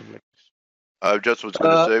pullback event like this. I just was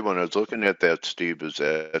going to say, when I was looking at that, Steve, is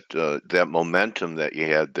that that momentum that you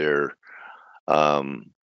had there.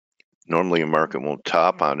 Normally a market won't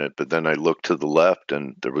top on it, but then I looked to the left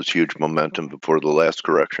and there was huge momentum before the last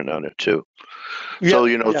correction on it too. Yeah, so,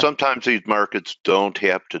 you know, sometimes these markets don't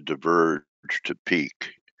have to diverge to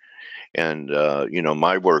peak. And, you know,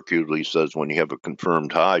 my work usually says when you have a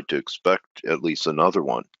confirmed high to expect at least another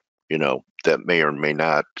one, you know, that may or may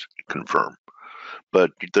not confirm.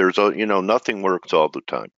 But there's, you know, nothing works all the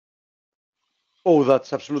time. Oh,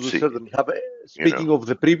 that's absolutely certain. Speaking of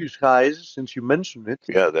the previous highs, since you mentioned it.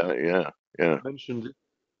 Yeah, Mentioned it.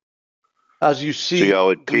 As you see how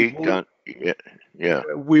it peaked on,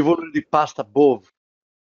 we've already passed above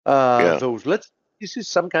those. This is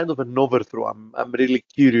some kind of an overthrow. I'm really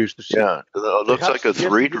curious to see. Yeah, it looks like a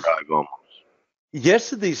 3 drive almost.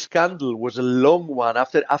 Yesterday's candle was a long one.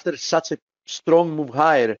 After such a strong move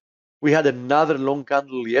higher, we had another long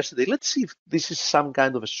candle yesterday. Let's see if this is some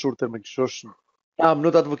kind of a short-term exhaustion. I'm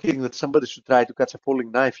not advocating that somebody should try to catch a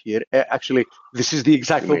falling knife here. Actually, this is the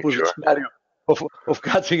exact opposite scenario of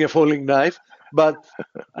catching a falling knife. But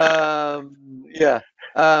I'm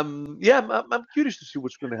curious to see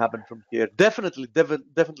what's going to happen from here. Definitely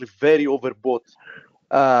very overbought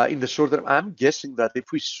in the short term. I'm guessing that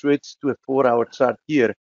if we switch to a 4-hour chart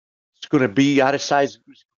here, it's going to be RSIs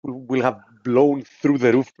will have blown through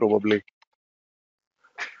the roof probably.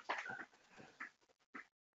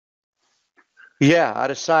 Yeah,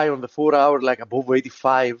 RSI on the 4-hour like above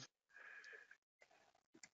 85.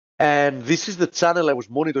 And this is the channel I was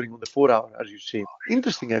monitoring on the 4-hour, as you see.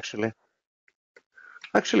 Interesting, actually.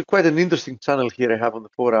 Actually, quite an interesting channel here I have on the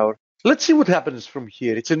 4-hour. Let's see what happens from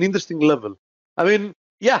here. It's an interesting level. I mean,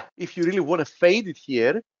 yeah, if you really want to fade it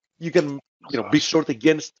here, you can, you know, be short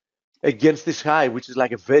against this high, which is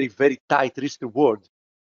like a very, very tight risk reward.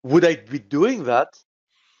 Would I be doing that?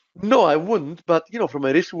 No, I wouldn't. But, you know, from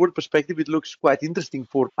a risk reward perspective, it looks quite interesting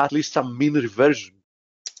for at least some mean reversion.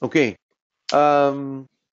 Okay.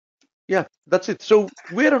 Yeah, that's it. So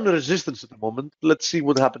we're on a resistance at the moment. Let's see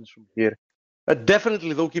what happens from here.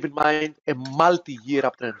 Definitely, though, keep in mind a multi-year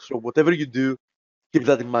uptrend. So whatever you do, keep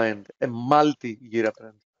that in mind. A multi-year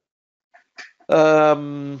uptrend.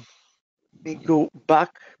 Let me go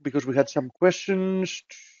back because we had some questions.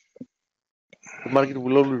 The market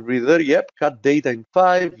will always be there. Yep, cut data in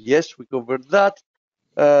 5. Yes, we covered that.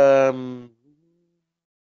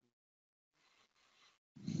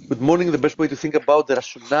 Good morning. The best way to think about the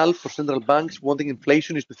rationale for central banks wanting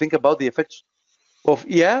inflation is to think about the effects of,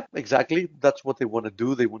 exactly. That's what they want to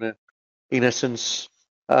do. They want to, in essence,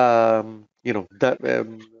 you know, that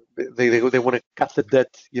they want to cut the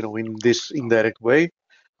debt, you know, in this indirect way.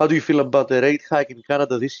 How do you feel about the rate hike in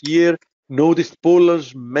Canada this year? Noticed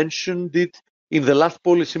pollers mentioned it in the last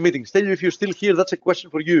policy meeting. Stelio, if you're still here, that's a question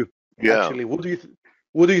for you. Yeah. Actually, what do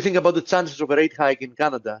you think about the chances of a rate hike in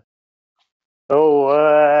Canada?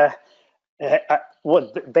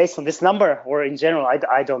 What, based on this number or in general?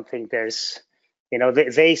 I don't think there's, you know,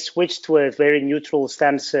 they switched to a very neutral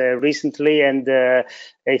stance recently, and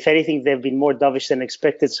if anything, they've been more dovish than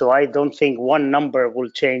expected. So I don't think one number will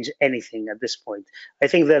change anything at this point. I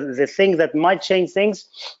think that the thing that might change things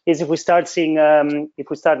is if we start seeing, if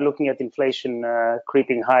we start looking at inflation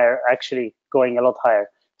creeping higher, actually going a lot higher.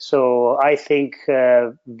 So I think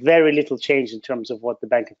very little change in terms of what the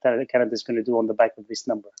Bank of Canada is going to do on the back of this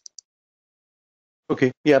number.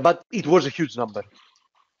 Okay, yeah, but it was a huge number.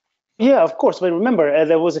 Yeah, of course. But remember,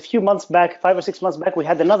 there was a few months back, 5 or 6 months back, we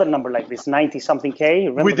had another number like this, 90-something K.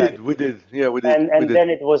 Remember we did. Yeah, we did. And then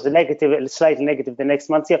it was negative, slightly negative the next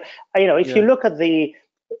month. Yeah, you know, if you look at the,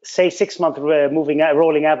 say, 6-month rolling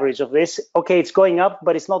average of this, okay, it's going up,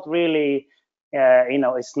 but it's not really, you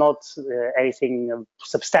know, it's not anything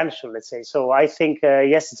substantial, let's say. So I think,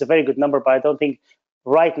 yes, it's a very good number, but I don't think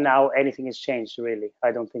right now anything has changed, really.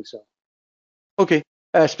 I don't think so. Okay.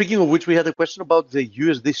 Speaking of which, we had a question about the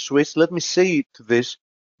USD Swiss. Let me say to this,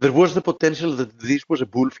 there was the potential that this was a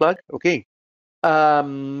bull flag. Okay.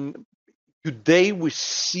 Today we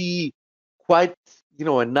see quite, you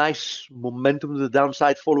know, a nice momentum to the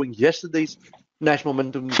downside following yesterday's nice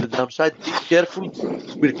momentum to the downside. Be careful.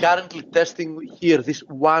 We're currently testing here this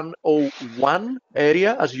 101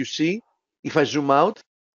 area, as you see. If I zoom out,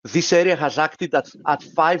 this area has acted at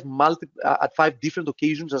 5 different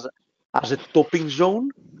occasions as a topping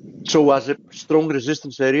zone, so as a strong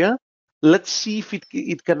resistance area. let's see if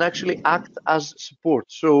it can actually act as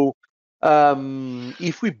support. So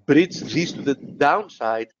if we bridge this to the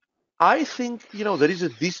downside, I think, there is a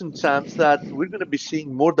decent chance that we're going to be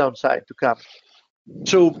seeing more downside to come.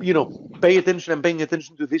 So, pay attention. I'm paying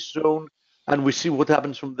attention to this zone, and we see what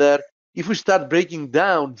happens from there. If we start breaking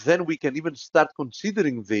down, then we can even start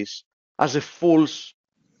considering this as a false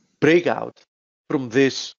breakout from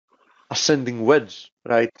this ascending wedge,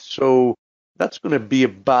 right? So that's going to be a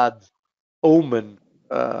bad omen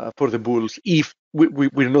for the bulls if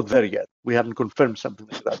we're not there yet. We haven't confirmed something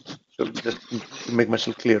like that. So just to make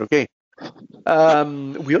myself clear, okay?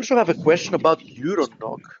 We also have a question about Euro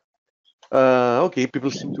NOK. Okay,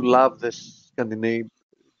 people seem to love the Scandinavian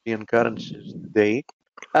currencies today.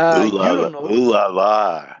 Euro NOK. Ooh la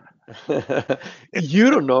la.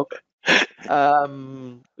 Euro NOK.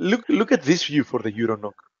 Look at this view for the Euro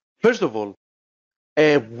NOK. First of all,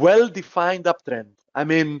 a well-defined uptrend. I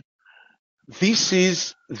mean, this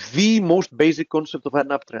is the most basic concept of an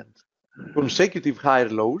uptrend. Consecutive higher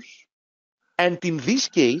lows, and in this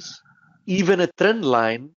case, even a trend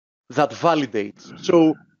line that validates.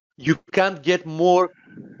 So you can't get more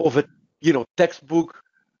of a textbook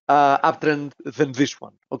uptrend than this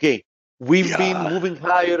one. Okay, we've been moving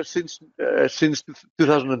higher since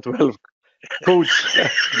 2012, coach.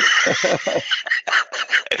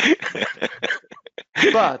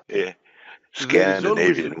 But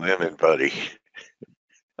Scandinavian women, buddy.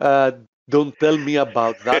 Don't tell me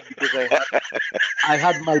about that, because I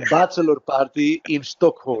had my bachelor party in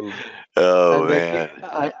Stockholm. Oh, and man.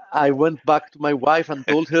 I went back to my wife and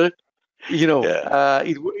told her,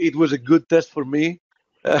 it was a good test for me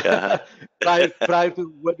prior to the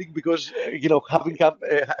wedding, because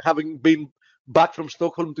having been back from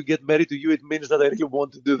Stockholm to get married to you, it means that I really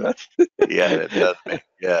want to do that. Yeah, it does, man.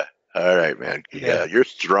 Yeah. All right, man. Yeah, you're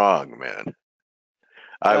strong, man.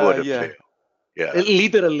 I would have failed. Yeah.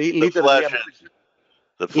 Literally, literally,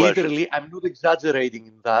 I'm not exaggerating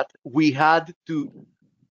in that. We had to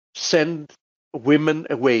send women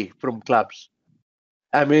away from clubs.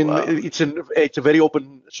 I mean, it's a very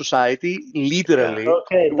open society, literally. Yeah.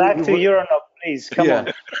 Okay, back to Euro NOK, please. Come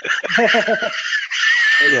on.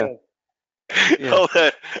 Yeah.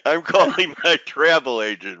 I'm calling my travel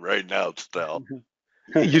agent right now, Stel.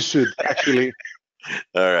 You should, actually.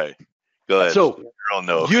 All right. Go ahead. So,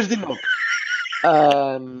 USD NOK.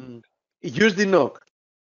 USD NOK.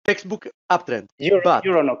 Textbook uptrend. Euro NOK.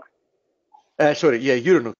 Euro NOK.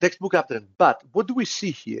 Textbook uptrend. But what do we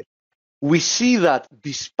see here? We see that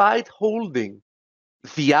despite holding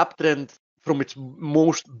the uptrend from its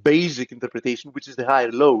most basic interpretation, which is the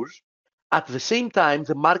higher lows, at the same time,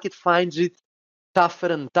 the market finds it tougher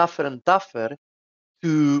and tougher and tougher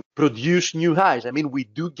to produce new highs. I mean, we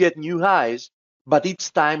do get new highs, but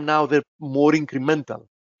each time now they're more incremental.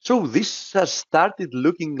 So this has started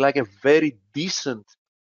looking like a very decent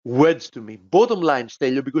wedge to me. Bottom line,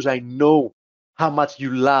 Stelio, because I know how much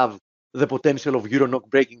you love the potential of Euro NOK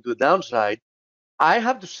breaking to the downside, I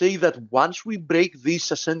have to say that once we break this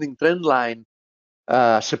ascending trend line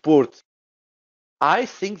support, I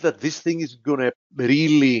think that this thing is going to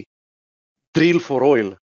really drill for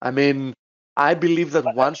oil. I mean, I believe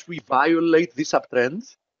that once we violate this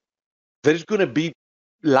uptrend, there's going to be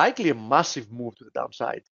likely a massive move to the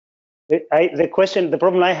downside. The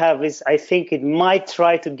problem I have is I think it might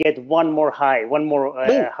try to get one more high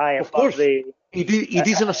high. Of course, it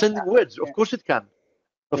is an ascending wedge. Of course it can.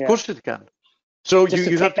 Of course it can. So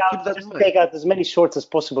you have to keep that in mind. Take out as many shorts as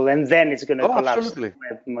possible, and then it's going to collapse. Absolutely,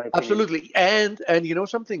 absolutely. And you know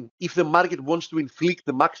something? If the market wants to inflict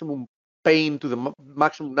the maximum pain to the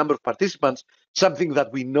maximum number of participants, something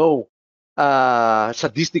that we know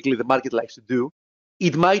sadistically the market likes to do,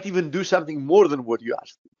 it might even do something more than what you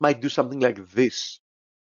asked. It might do something like this.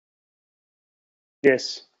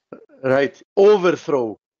 Yes. Right.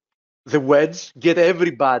 Overthrow the wedge, get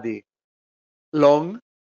everybody long,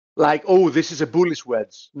 like, oh, this is a bullish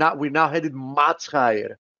wedge. Now we're headed much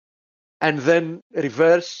higher. And then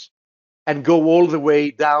reverse and go all the way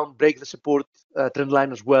down, break the support trend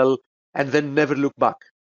line as well, and then never look back.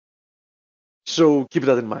 So keep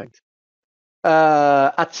that in mind.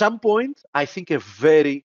 At some point, I think a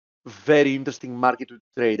very, very interesting market to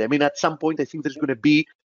trade. I mean, at some point, I think there's going to be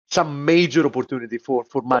some major opportunity for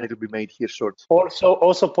money to be made here short.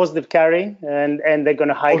 Also positive carry, and they're going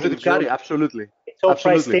to hike. Positive carry, absolutely. It's all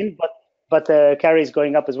priced in, but carry is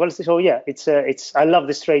going up as well. So yeah, it's I love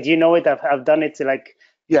this trade. You know it. I've done it like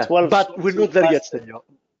 12. But we're not there yet, Stelio.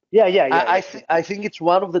 Yeah. I think it's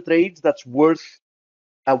one of the trades that's worth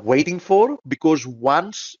waiting for, because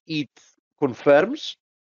once it confirms,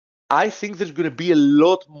 I think there's going to be a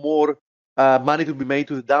lot more money to be made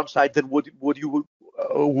to the downside than what you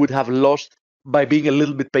would have lost by being a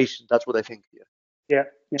little bit patient. That's what I think here. Yeah.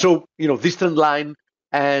 So, this trend line,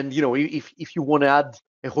 and, if you want to add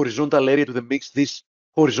a horizontal area to the mix, this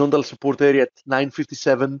horizontal support area at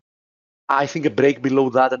 957, I think a break below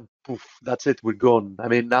that and poof, that's it, we're gone. I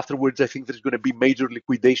mean, afterwards, I think there's going to be major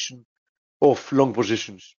liquidation of long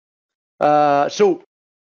positions. So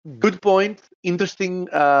good point, interesting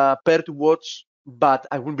pair to watch, but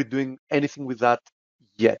I won't be doing anything with that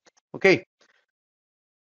yet. Okay.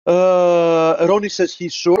 Ronnie says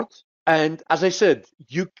he's short, and as I said,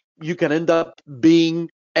 you can end up being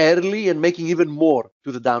early and making even more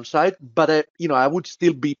to the downside, but I would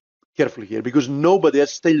still be careful here because nobody,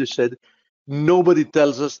 as Taylor said, nobody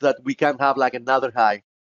tells us that we can't have like another high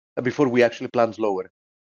before we actually plunge lower.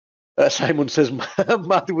 Simon says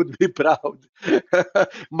Matt would be proud.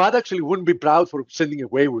 Matt actually wouldn't be proud for sending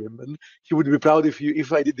away women. He would be proud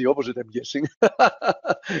if I did the opposite, I'm guessing.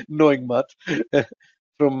 Knowing Matt.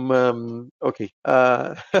 Okay.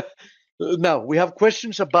 Now we have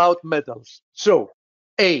questions about metals. So,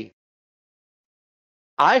 I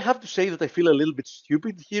have to say that I feel a little bit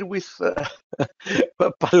stupid here with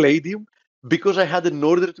palladium because I had an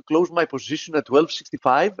order to close my position at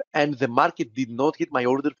 12.65 and the market did not hit my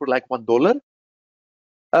order for like $1.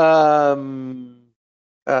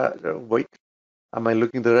 Wait, am I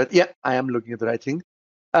looking at the right? Yeah, I am looking at the right thing.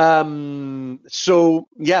 So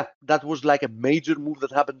yeah, that was like a major move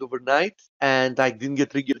that happened overnight, and I didn't get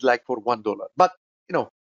triggered like for $1. But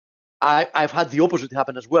I've had the opposite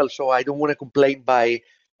happen as well. So I don't want to complain by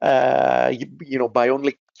by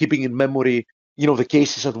only keeping in memory the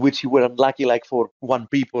cases at which you were unlucky, like for 1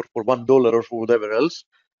 pip or for $1 or for whatever else.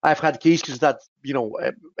 I've had cases that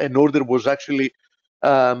an order was actually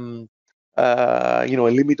a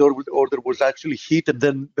limit order was actually hit, and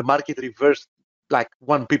then the market reversed like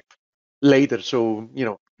 1 pip later. So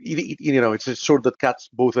it's a sword that cuts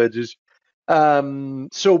both edges.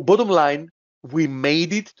 So bottom line, we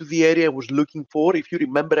made it to the area I was looking for. If you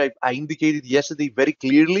remember, I indicated yesterday very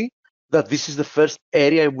clearly that this is the first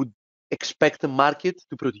area I would expect the market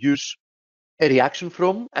to produce a reaction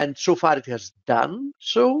from, and so far it has done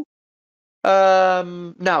so.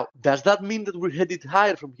 Now, does that mean that we're headed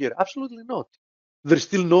higher from here? Absolutely not. There's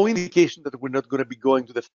still no indication that we're not going to be going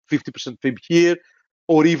to the 50% fib here,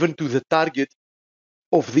 or even to the target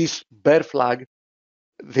of this bear flag,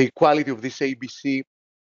 the equality of this ABC,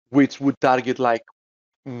 which would target like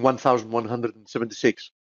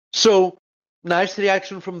 1,176. So nice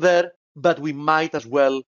reaction from there, but we might as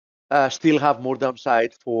well still have more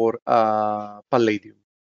downside for palladium.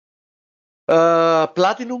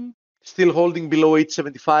 Platinum still holding below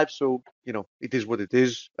 875, so it is what it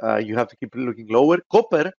is. You have to keep looking lower.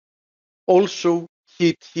 Copper also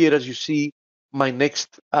hit here, as you see, my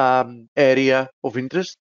next area of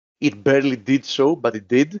interest. It barely did so, but it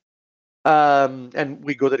did. And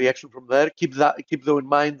we got a reaction from there. Keep though in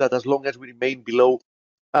mind that as long as we remain below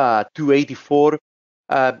 284,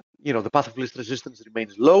 the path of least resistance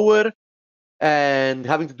remains lower. And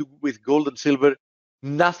having to do with gold and silver,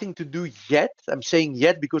 nothing to do yet. I'm saying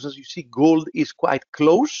yet because, as you see, gold is quite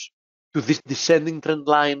close to this descending trend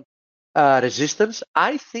line resistance.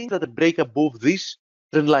 I think that a break above this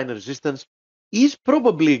trend line resistance is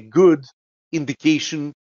probably a good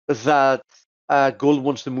indication that gold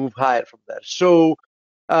wants to move higher from there. So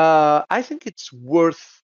I think it's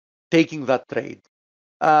worth taking that trade.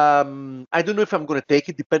 I don't know if I'm going to take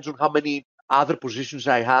it. Depends on how many other positions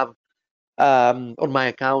I have on my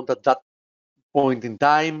account at that point in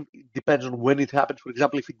time. It depends on when it happens. For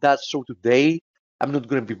example, if it does so today, I'm not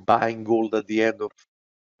going to be buying gold at the end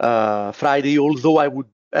of Friday, although I would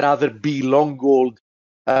rather be long gold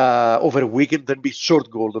over a weekend than be short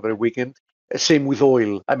gold over a weekend. Same with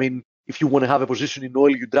oil. I mean, if you want to have a position in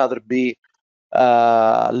oil, you'd rather be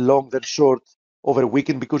long than short over a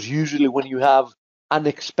weekend, because usually when you have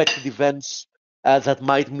unexpected events that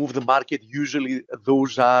might move the market, usually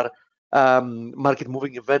those are market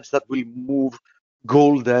moving events that will move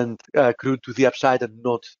gold and crude to the upside and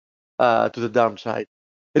not to the downside.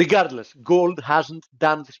 Regardless, gold hasn't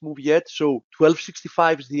done this move yet, so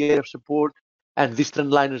 1265 is the area of support, and this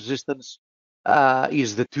trend line resistance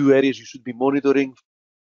is the two areas you should be monitoring.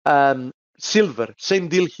 Silver, same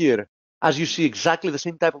deal here. As you see, exactly the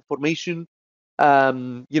same type of formation.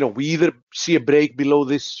 We either see a break below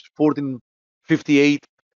this 1458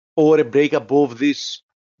 or a break above this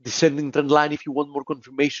descending trend line. If you want more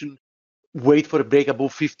confirmation, wait for a break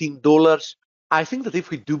above $15. I think that if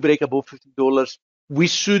we do break above $15, we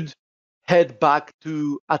should head back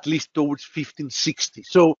to at least towards 1560.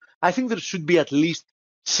 So I think there should be at least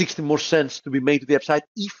 60 more cents to be made to the upside,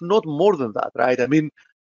 if not more than that, right? I mean,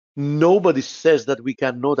 nobody says that we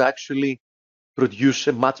cannot actually produce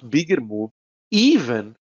a much bigger move,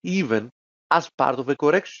 even as part of a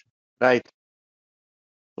correction, right?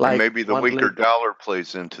 Like, and maybe the weaker dollar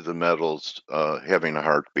plays into the metals having a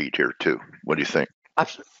heartbeat here too. What do you think?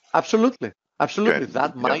 Absolutely. Okay.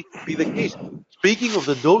 That might be the case. Speaking of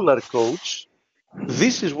the dollar, coach,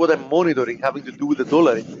 this is what I'm monitoring having to do with the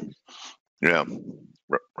dollar index. Yeah,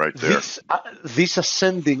 right there. This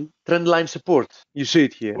ascending trend line support. You see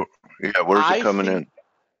it here. Yeah, where's it coming in?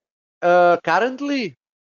 Currently,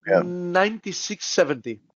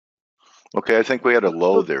 96.70. Okay, I think we had a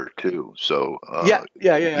low there too. So yeah,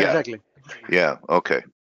 exactly. Yeah, okay.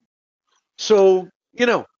 So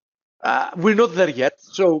we're not there yet.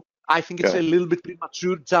 So I think it's a little bit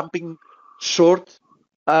premature jumping short.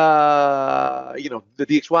 The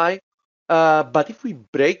DXY. But if we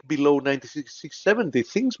break below 96.670,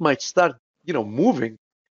 things might start, moving.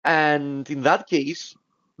 And in that case,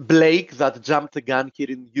 Blake, that jumped the gun here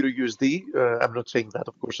in Euro USD. I'm not saying that,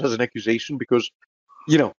 of course, as an accusation, because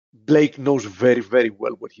Blake knows very, very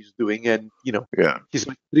well what he's doing, and he's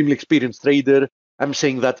an extremely experienced trader. I'm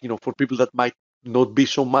saying that for people that might not be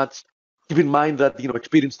so much, keep in mind that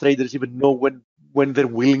experienced traders even know when they're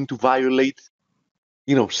willing to violate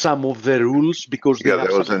some of the rules, because that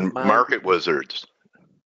was in Market Wizards.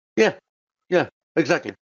 Yeah,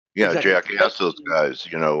 exactly. Yeah, exactly. Jack asked those guys.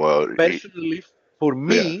 Personally, for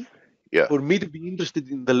me to be interested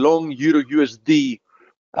in the long Euro USD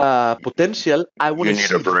potential, I want to see.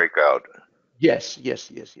 You need a breakout. Yes.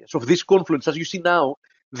 So this confluence, as you see now,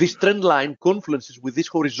 this trend line confluences with this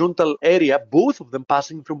horizontal area, both of them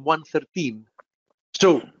passing from 113.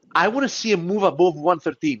 So I want to see a move above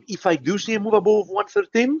 113. If I do see a move above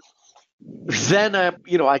 113, then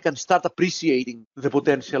I can start appreciating the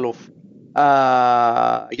potential of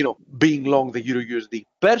being long the Euro USD.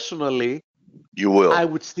 Personally, you will. I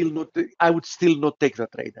would still not take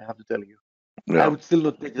that trade. I have to tell you. I would still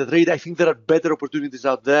not take the trade. I think there are better opportunities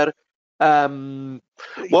out there.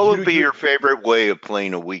 What would be your favorite way of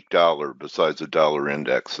playing a weak dollar besides the dollar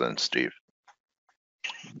index then, Steve?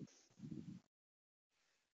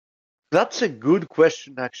 That's a good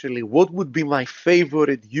question, actually. What would be my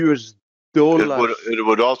favorite US dollar? It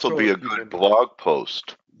would also be a good blog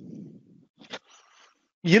post.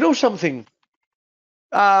 You know something?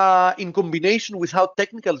 In combination with how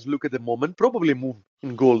technicals look at the moment, probably move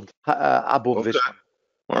in gold above this one.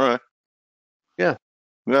 All right. Yeah.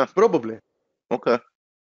 Probably. Okay.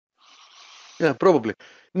 Yeah, probably.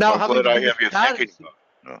 Now,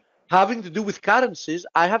 having to do with currencies,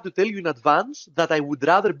 I have to tell you in advance that I would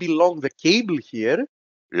rather be long the cable here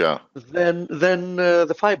than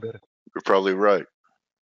the fiber. You're probably right.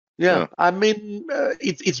 Yeah. I mean,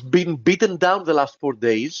 it's been beaten down the last 4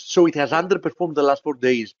 days, so it has underperformed the last 4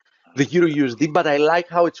 days, the Euro USD, but I like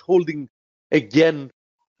how it's holding again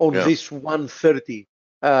on this 130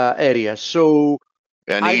 area. So,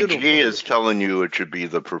 and EG is telling you it should be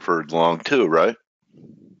the preferred long too, right?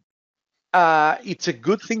 It's a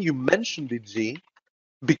good thing you mentioned EG,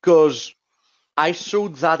 because I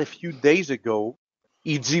showed that a few days ago.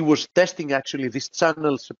 EG was testing actually this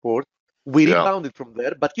channel support. We rebounded from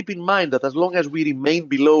there, but keep in mind that as long as we remain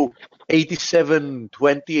below 87.20,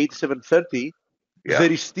 87.30,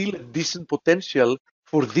 there is still a decent potential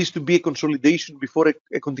for this to be a consolidation before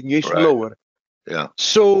a continuation lower. Yeah.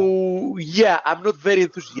 So, I'm not very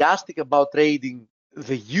enthusiastic about trading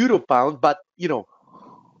the euro pound, but,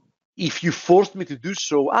 if you forced me to do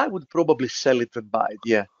so, I would probably sell it and buy it.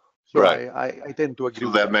 Yeah. So I tend to agree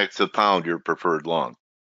with that. So that makes the pound your preferred long.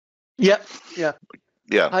 Yeah. Yeah.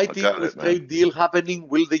 I think with trade deal happening,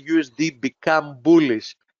 will the USD become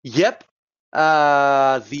bullish? Yep.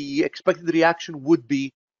 The expected reaction would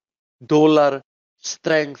be dollar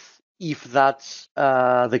strength, if that's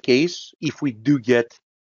the case, if we do get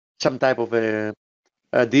some type of a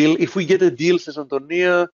deal. If we get a deal, says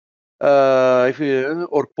Antonia,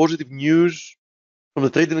 or positive news from the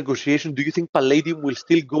trade negotiation, do you think palladium will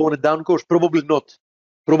still go on a down course? Probably not.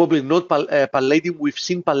 Palladium, we've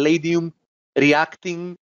seen palladium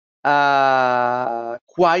reacting it's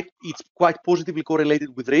quite positively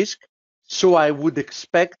correlated with risk. So I would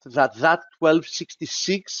expect that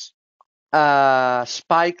 1266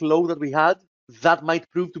 spike low that we had, that might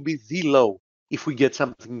prove to be the low if we get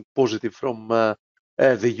something positive from the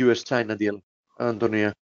US-China deal,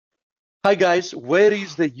 Antonia. Hi guys, where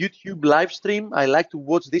is the YouTube live stream? I like to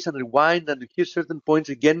watch this and rewind and to hear certain points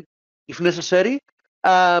again if necessary.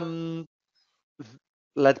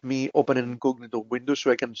 Let me open an incognito window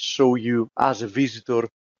so I can show you as a visitor.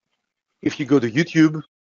 If you go to YouTube,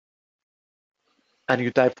 and you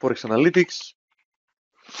type ForexAnalytix.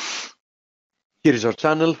 Here is our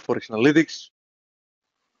channel, ForexAnalytix.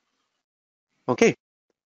 Okay.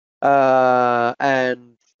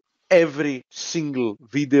 And every single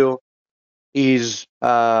video is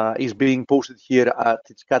being posted here at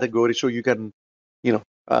its category, so you can,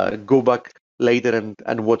 go back later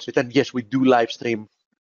and watch it. And yes, we do live stream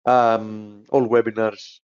all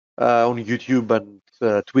webinars on YouTube and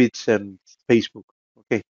Twitch and Facebook.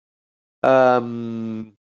 Okay.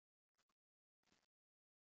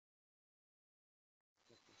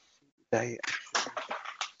 Did I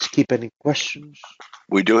skip any questions?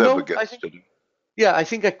 We do have a guest today. Yeah, I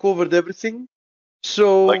think I covered everything.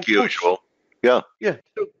 So, like usual. Yeah. Yeah.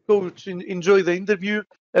 So, Coach, enjoy the interview.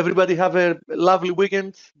 Everybody have a lovely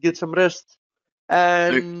weekend. Get some rest,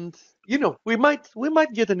 and we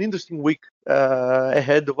might get an interesting week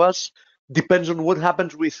ahead of us. Depends on what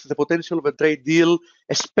happens with the potential of a trade deal,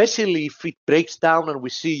 especially if it breaks down and we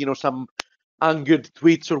see some angered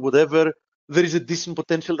tweets or whatever. There is a decent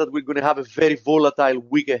potential that we're going to have a very volatile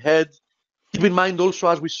week ahead. Keep in mind also,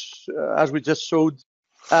 as we just showed,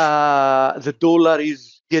 the dollar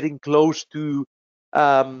is getting close to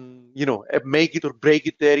a make it or break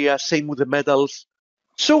it area. Same with the metals.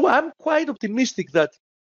 So I'm quite optimistic that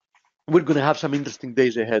we're going to have some interesting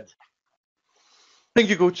days ahead. Thank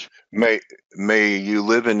you, Coach. May you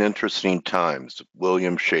live in interesting times,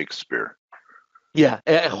 William Shakespeare. Yeah,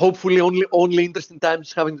 hopefully only interesting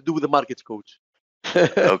times having to do with the markets, Coach.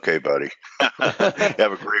 Okay, buddy.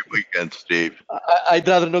 Have a great weekend, Steve. I'd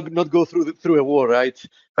rather not go through a war, right?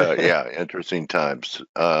 Yeah, interesting times.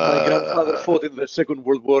 My grandfather fought in the Second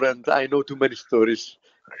World War, and I know too many stories.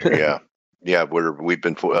 Yeah, we've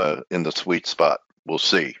been in the sweet spot. We'll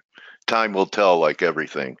see. Time will tell, like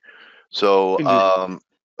everything. So,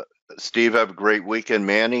 Steve, have a great weekend.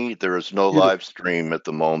 Manny, there is no live stream at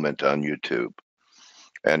the moment on YouTube.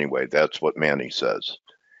 Anyway, that's what Manny says.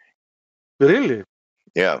 Really?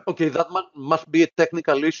 Yeah. Okay, that must be a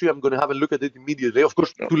technical issue. I'm going to have a look at it immediately. Of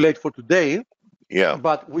course, too late for today. Yeah.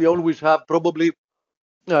 But we always have probably,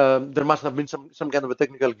 there must have been some kind of a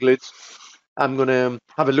technical glitch. I'm going to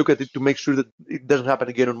have a look at it to make sure that it doesn't happen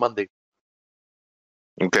again on Monday.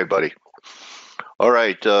 Okay, buddy. All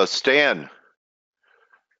right, Stan.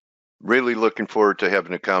 Really looking forward to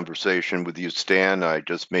having a conversation with you, Stan. I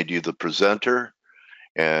just made you the presenter.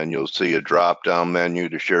 And you'll see a drop-down menu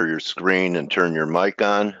to share your screen and turn your mic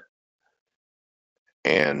on.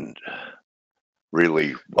 And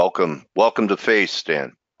really welcome to FaCe,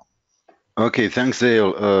 Stan. Okay, thanks,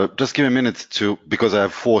 Dale. Just give me a minute because I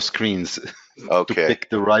have 4 screens to pick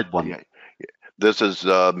the right one. Yeah. This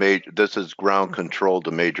is ground control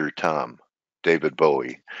to Major Tom, David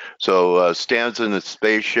Bowie. So Stan's in a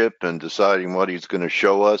spaceship and deciding what he's going to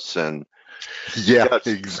show us. And yeah,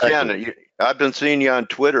 exactly. Stan, I've been seeing you on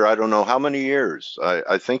Twitter, I don't know how many years.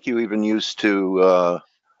 I think you even used to,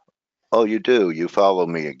 oh, you do. You follow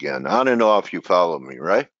me again. On and off, you follow me,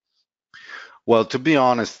 right? Well, to be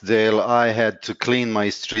honest, Dale, I had to clean my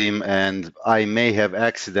stream and I may have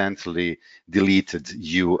accidentally deleted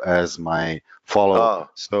you as my follower.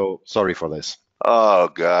 So sorry for this. Oh,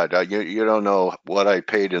 God. You don't know what I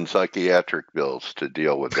paid in psychiatric bills to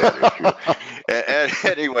deal with that issue.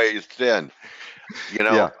 Anyways, then,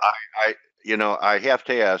 I have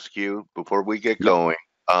to ask you before we get going,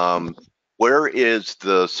 where is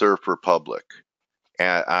the Surf Republic?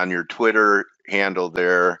 On your Twitter handle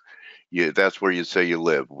there, that's where you say you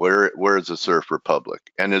live. Where is the Surf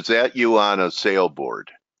Republic? And is that you on a sailboard?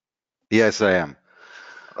 Yes, I am.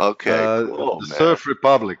 Okay, cool, the Surf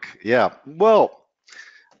Republic, yeah. Well,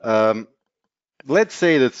 let's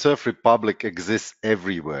say that Surf Republic exists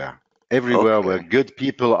everywhere. Everywhere where good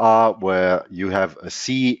people are, where you have a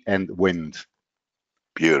sea and wind.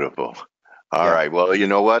 Beautiful. All right. Well, you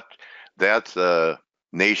know what? That's a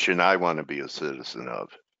nation I want to be a citizen of.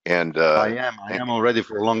 And I am already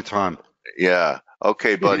for a long time. Yeah.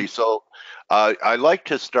 Okay, buddy. So I like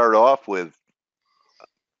to start off with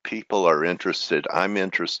people are interested. I'm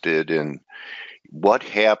interested in what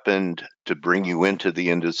happened to bring you into the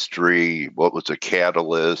industry. What was a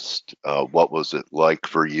catalyst? What was it like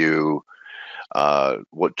for you? Tell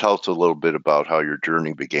us a little bit about how your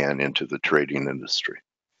journey began into the trading industry.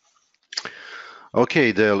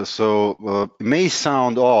 Okay, Dale. So it may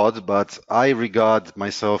sound odd, but I regard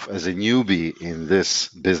myself as a newbie in this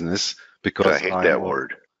business because I hate that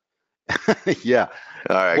word. Yeah.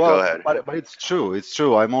 All right, go ahead. But it's true. It's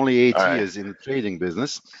true. I'm only 8 years in the trading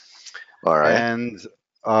business. All right. And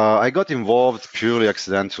I got involved purely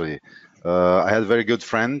accidentally. I had a very good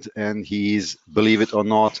friend, and he's, believe it or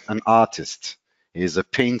not, an artist. He's a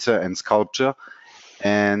painter and sculptor.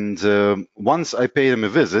 And once I paid him a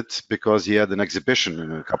visit because he had an exhibition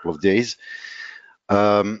in a couple of days.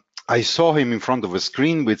 I saw him in front of a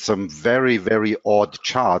screen with some very, very odd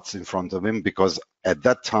charts in front of him, because at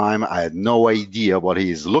that time I had no idea what he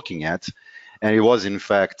is looking at. And it was, in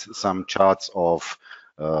fact, some charts of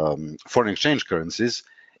foreign exchange currencies.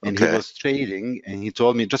 And he was trading, and he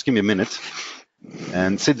told me, just give me a minute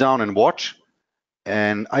and sit down and watch.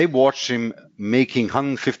 And I watched him making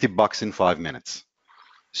 $150 in 5 minutes.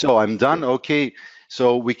 So I'm done. Okay,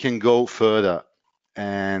 so we can go further.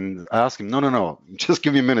 And I asked him, no, just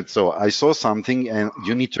give me a minute. So I saw something, and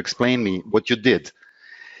you need to explain me what you did.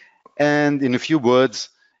 And in a few words,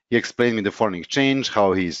 he explained me the foreign exchange,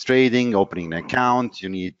 how he's trading, opening an account. You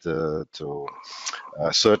need to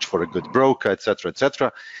search for a good broker, etc.,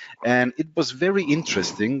 etc. And it was very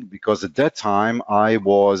interesting, because at that time I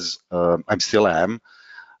still am,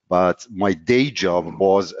 but my day job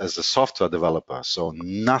was as a software developer. So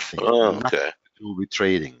nothing to do with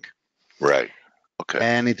trading. Right. Okay.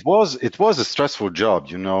 And it was a stressful job,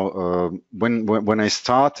 you know. When I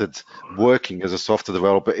started working as a software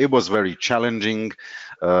developer, it was very challenging.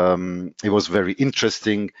 It was very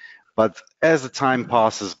interesting, but as the time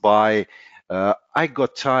passes by, I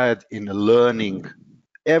got tired in learning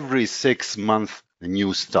every 6 months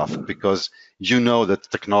new stuff, because you know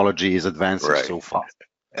that technology is advancing so fast,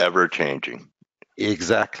 ever changing.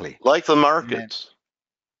 Exactly. Like the markets.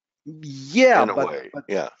 Yeah, in a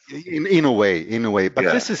way. In a way. But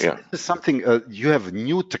this is something, you have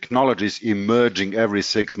new technologies emerging every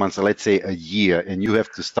 6 months, let's say a year, and you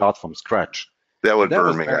have to start from scratch. That would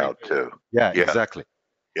burn me out too. Yeah, exactly.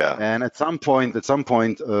 Yeah. And at some point,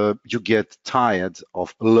 you get tired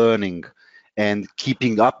of learning and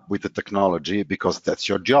keeping up with the technology, because that's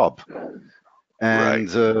your job. And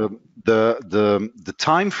the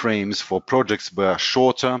time frames for projects were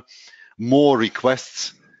shorter, more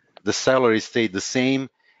requests. The salary stayed the same,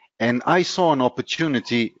 and I saw an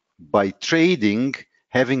opportunity by trading,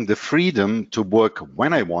 having the freedom to work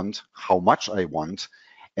when I want, how much I want,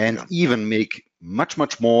 and even make much,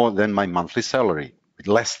 much more than my monthly salary, with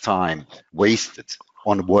less time wasted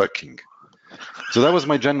on working. So that was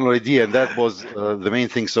my general idea, and that was the main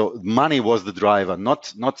thing. So money was the driver,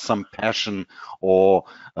 not some passion or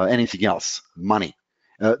anything else. Money,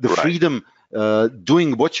 the freedom,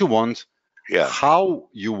 doing what you want. How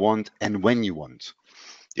you want and when you want.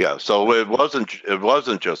 Yeah, so it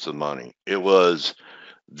wasn't just the money. It was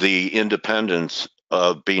the independence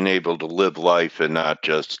of being able to live life and not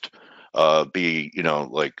just be, you know,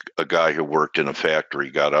 like a guy who worked in a factory,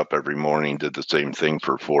 got up every morning, did the same thing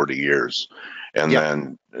for 40 years,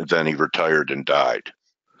 and then he retired and died.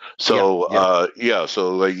 So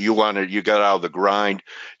so you got out of the grind.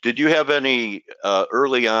 Did you have any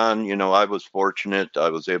early on? You know, I was fortunate. I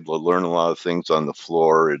was able to learn a lot of things on the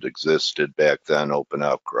floor. It existed back then, open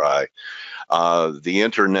outcry. The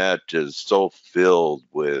internet is so filled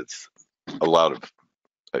with a lot of,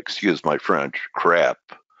 excuse my French, crap.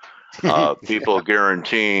 People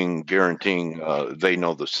guaranteeing they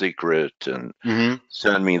know the secret and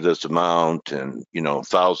send me this amount and, you know,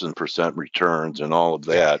 1,000% returns and all of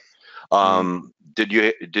that.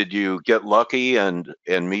 Did you get lucky and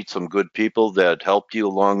meet some good people that helped you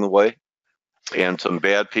along the way, and some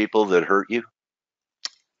bad people that hurt you?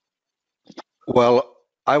 Well,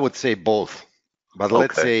 I would say both, but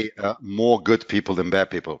let's say more good people than bad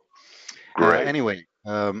people. Anyway,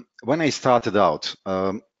 when I started out,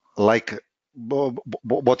 like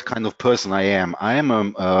what kind of person I am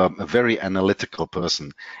a very analytical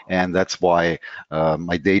person, and that's why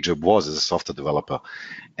my day job was as a software developer.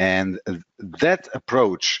 And that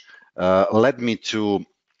approach led me to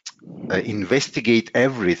investigate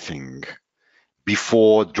everything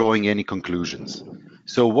before drawing any conclusions.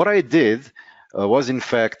 So what I did was, in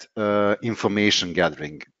fact, information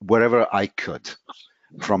gathering wherever I could,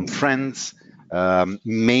 from friends,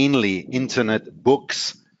 mainly internet,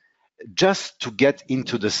 books, just to get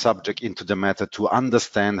into the subject, into the matter, to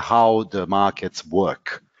understand how the markets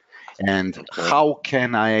work and how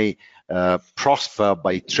can I prosper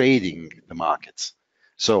by trading the markets.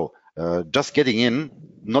 So just getting in,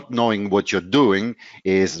 not knowing what you're doing,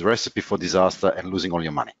 is a recipe for disaster and losing all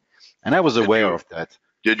your money. And I was aware of that.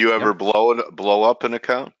 Did you ever blow up an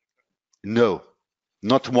account? No,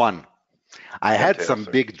 not one. I had some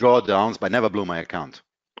big drawdowns, but never blew my account.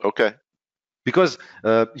 Okay. Because,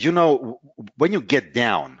 you know, when you get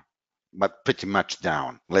down, but pretty much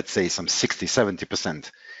down, let's say some 60,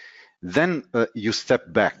 70%, then you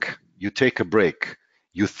step back, you take a break,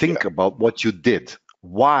 you think about what you did.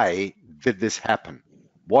 Why did this happen?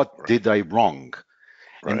 What did I wrong?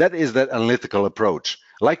 And that is that analytical approach.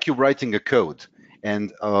 Like you're writing a code,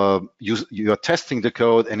 and you're testing the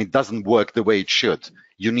code and it doesn't work the way it should.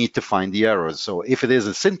 You need to find the errors. So if it is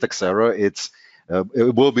a syntax error, it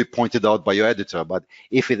will be pointed out by your editor. But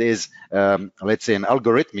if it is, let's say, an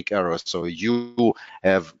algorithmic error, so you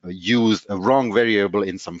have used a wrong variable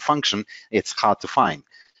in some function, it's hard to find.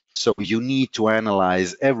 So you need to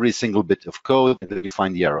analyze every single bit of code and then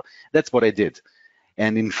find the error. That's what I did.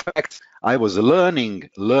 And in fact, I was learning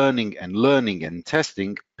and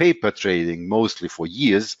testing paper trading mostly for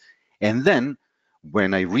years. And then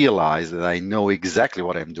when I realized that I know exactly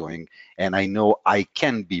what I'm doing and I know I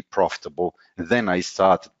can be profitable, then I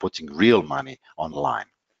started putting real money online.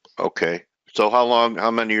 Okay. So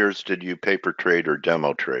how many years did you paper trade or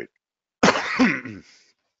demo trade?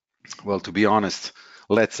 Well, to be honest,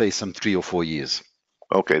 let's say some 3 or 4 years.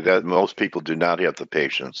 Okay, that most people do not have the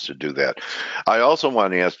patience to do that. I also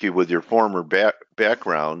want to ask you, with your former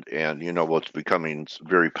background, and you know what's becoming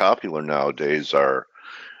very popular nowadays are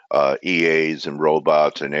EAs and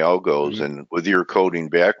robots and algos. Mm-hmm. And with your coding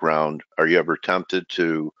background, are you ever tempted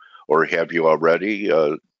to, or have you already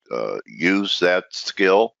used that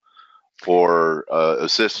skill for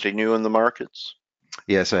assisting you in the markets?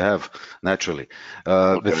 Yes, I have, naturally.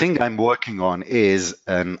 Okay. The thing I'm working on is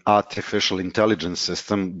an artificial intelligence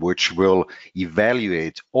system which will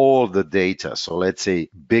evaluate all the data. So let's say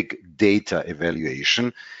big data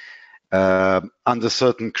evaluation under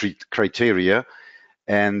certain criteria.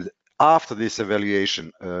 And after this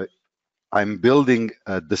evaluation, I'm building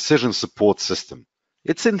a decision support system.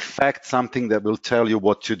 It's in fact something that will tell you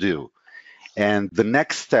what to do. And the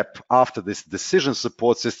next step after this decision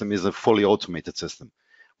support system is a fully automated system,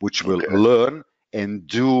 which will learn and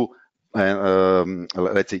do,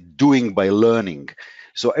 let's say, doing by learning.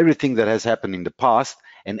 So everything that has happened in the past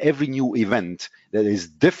and every new event that is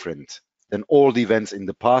different than all the events in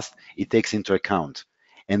the past, it takes into account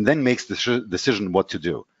and then makes the decision what to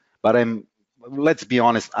do. But let's be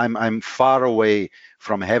honest, I'm far away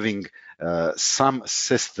from having some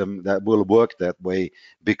system that will work that way,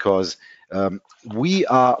 because we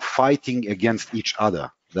are fighting against each other.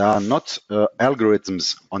 There are not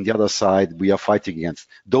algorithms on the other side we are fighting against.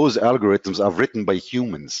 Those algorithms are written by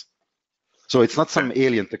humans. So it's not some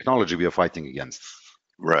alien technology we are fighting against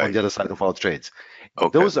on the other side of our trades.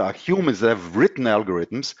 Those are humans that have written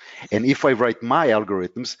algorithms. And if I write my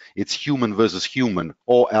algorithms, it's human versus human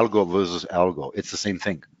or algo versus algo. It's the same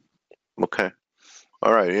thing. Okay.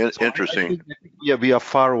 All right, so interesting. I think we are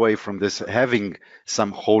far away from this, having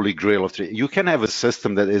some holy grail of trade. You can have a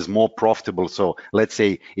system that is more profitable. So let's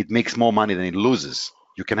say it makes more money than it loses.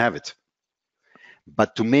 You can have it.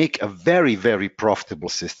 But to make a very, very profitable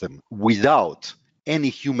system without any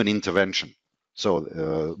human intervention,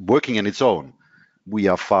 so working on its own, we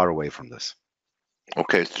are far away from this.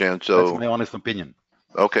 Okay, Stan, so that's my honest opinion.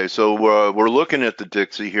 Okay, so we're looking at the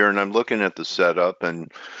Dixie here, and I'm looking at the setup,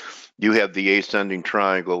 and you have the ascending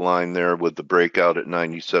triangle line there with the breakout at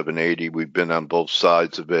 97.80. We've been on both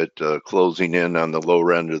sides of it, closing in on the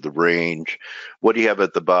lower end of the range. What do you have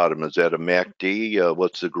at the bottom? Is that a MACD?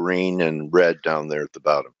 What's the green and red down there at the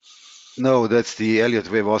bottom? No, that's the Elliott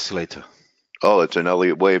wave oscillator. Oh, it's an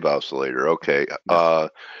Elliott wave oscillator. Okay. Yes.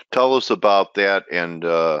 Tell us about that and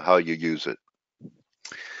how you use it.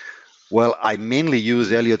 Well, I mainly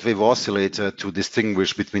use Elliott wave oscillator to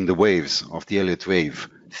distinguish between the waves of the Elliott wave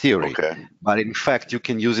theory. Okay. But in fact, you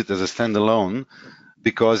can use it as a standalone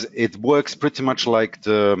because it works pretty much like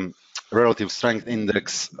the relative strength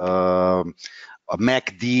index,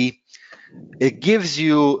 MACD. It gives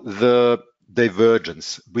you the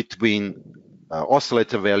divergence between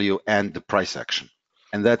oscillator value and the price action.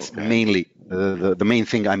 And that's mainly the main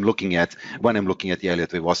thing I'm looking at when I'm looking at the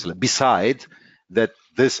Elliott wave oscillator. Besides that,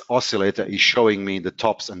 this oscillator is showing me the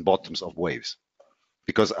tops and bottoms of waves,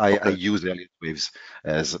 because I use Elliott waves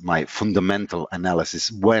as my fundamental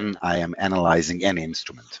analysis when I am analyzing any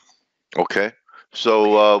instrument. Okay.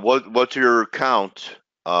 So what's your count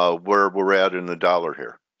where we're at in the dollar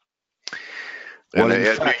here? And well,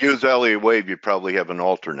 if you use Elliott wave, you probably have an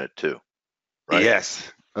alternate too, right?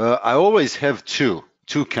 Yes. I always have two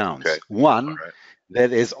counts. Okay. One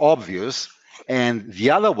that is obvious, and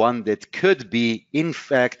the other one that could be, in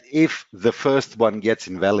fact, if the first one gets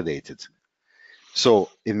invalidated. So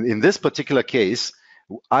in this particular case,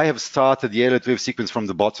 I have started the Elliott wave sequence from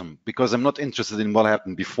the bottom because I'm not interested in what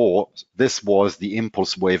happened before. This was the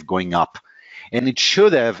impulse wave going up, and it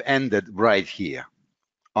should have ended right here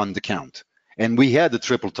on the count. And we had a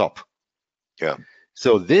triple top. Yeah.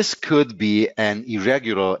 So this could be an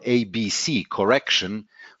irregular ABC correction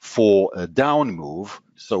for a down move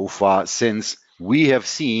so far, since we have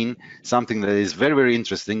seen something that is very, very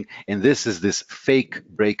interesting, and this is this fake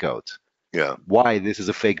breakout. Yeah. Why this is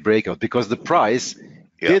a fake breakout? Because the price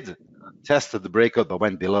did test the breakout but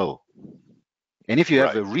went below. And if you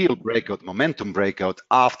have a real breakout, momentum breakout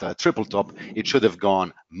after a triple top, it should have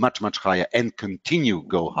gone much, much higher and continue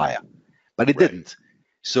go higher. But it didn't.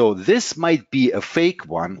 So this might be a fake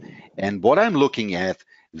one. And what I'm looking at,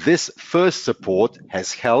 this first support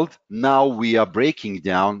has held. Now we are breaking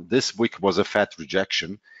down. This wick was a fat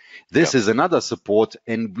rejection. This is another support,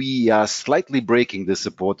 and we are slightly breaking the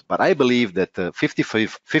support. But I believe that the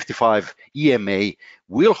 55 EMA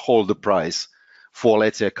will hold the price for,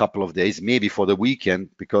 let's say, a couple of days, maybe for the weekend,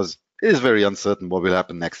 because it is very uncertain what will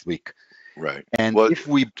happen next week. Right. And if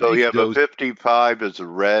we so you have a 55 as a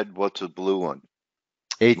red. What's a blue one?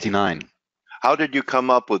 89. How did you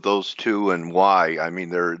come up with those two, and why? I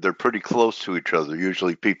mean, they're pretty close to each other.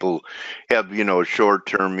 Usually people have, you know, a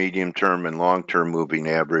short-term, medium-term, and long-term moving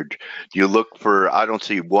average. You look for, I don't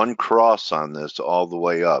see one cross on this all the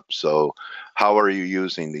way up. So how are you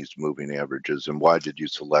using these moving averages, and why did you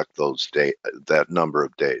select those that number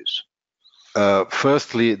of days?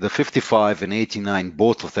 Firstly, the 55 and 89,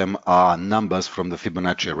 both of them are numbers from the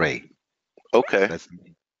Fibonacci array. Okay.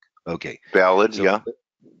 Okay. Valid, so yeah.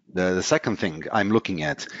 The second thing I'm looking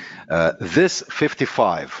at, this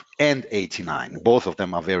 55 and 89, both of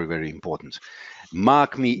them are very, very important.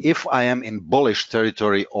 Mark me if I am in bullish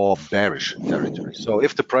territory or bearish territory. So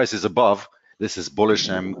if the price is above, this is bullish,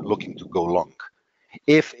 I'm looking to go long.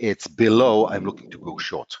 If it's below, I'm looking to go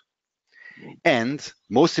short. And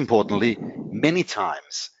most importantly, many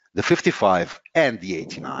times, the 55 and the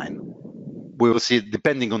 89, we will see,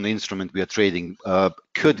 depending on the instrument we are trading,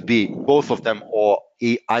 could be both of them or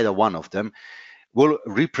either one of them, will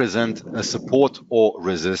represent a support or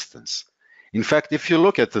resistance. In fact, if you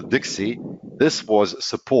look at the Dixie, this was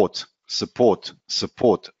support, support,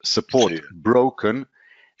 support, support, broken,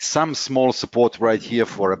 some small support right here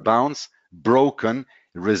for a bounce, broken,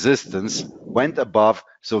 resistance, went above.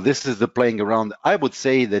 So this is the playing around. I would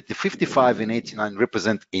say that the 55 and 89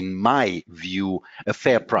 represent, in my view, a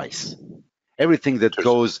fair price. Everything that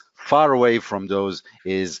goes far away from those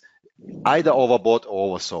is either overbought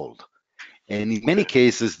or oversold. And in many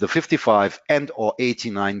cases, the 55 and or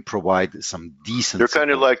 89 provide some decent They're kind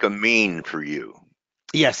support. of like a mean for you.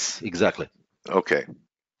 Yes, exactly. Okay.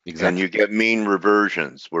 Exactly. And you get mean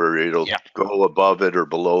reversions where it'll go above it or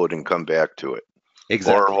below it and come back to it.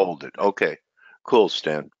 Exactly. Or hold it. Okay. Cool,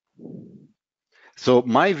 Stan. So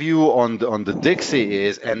my view on the Dixie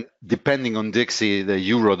is, and depending on Dixie, the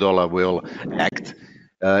euro dollar will act,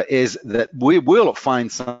 is that we will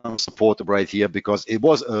find some support right here because it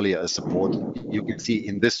was earlier a support. You can see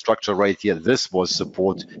in this structure right here, this was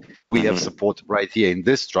support. We have support right here in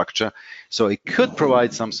this structure. So it could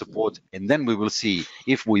provide some support, and then we will see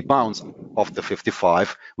if we bounce off the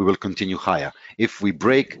 55, we will continue higher. If we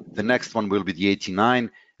break, the next one will be the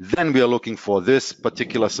 89. Then we are looking for this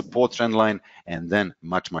particular support trend line, and then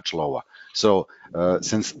much, much lower. So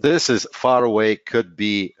since this is far away, could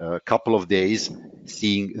be a couple of days,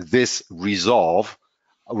 seeing this resolve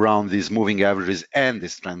around these moving averages and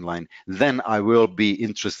this trend line, then I will be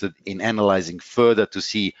interested in analyzing further to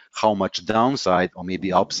see how much downside or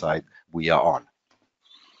maybe upside we are on.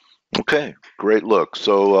 Okay, great look.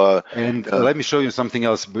 So, let me show you something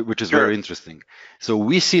else, which is very interesting. So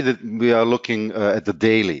we see that we are looking at the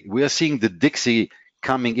daily. We are seeing the Dixie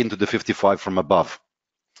coming into the 55 from above.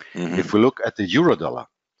 If we look at the euro dollar,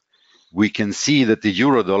 we can see that the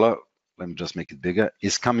euro dollar, let me just make it bigger,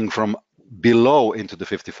 is coming from below into the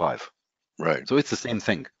 55. Right. So it's the same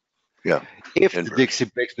thing. Yeah. If the Dixie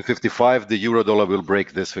breaks the 55, the euro dollar will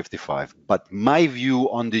break this 55. But my view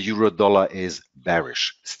on the euro dollar is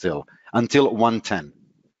bearish still until 110.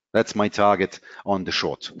 That's my target on the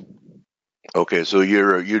short. Okay, so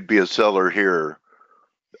you'd be a seller here,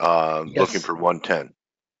 looking for 110.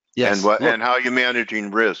 Yes. And how are you managing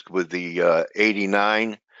risk with the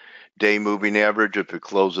 89-day moving average? If it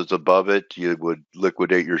closes above it, you would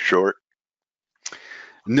liquidate your short?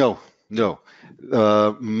 No.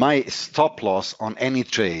 My stop loss on any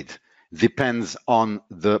trade depends on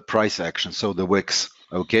the price action, so the wicks.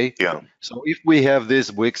 Okay. Yeah. So if we have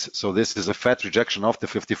this wicks, so this is a fat rejection of the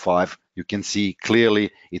 55. You can see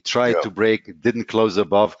clearly it tried to break, it didn't close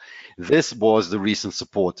above. This was the recent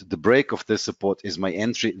support. The break of this support is my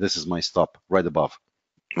entry. This is my stop right above.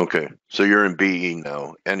 Okay, so you're in BE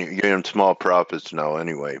now, and you're in small profits now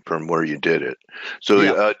anyway from where you did it.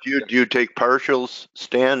 So do you take partials,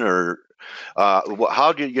 Stan, or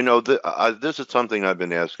how do you know? This is something I've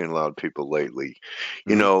been asking a lot of people lately.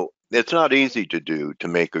 You know, it's not easy to do to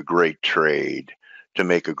make a great trade, to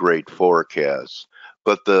make a great forecast,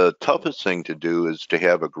 but the toughest thing to do is to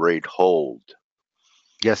have a great hold.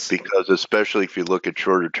 Yes. Because especially if you look at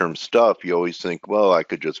shorter term stuff, you always think, well, I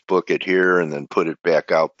could just book it here and then put it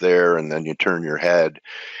back out there, and then you turn your head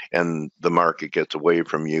and the market gets away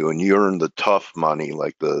from you and you earn the tough money,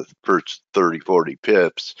 like the first 30, 40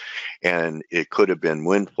 pips, and it could have been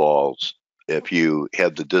windfalls if you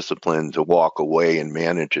had the discipline to walk away and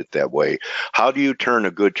manage it that way. How do you turn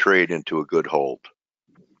a good trade into a good hold?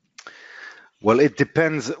 Well, it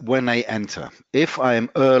depends when I enter. If I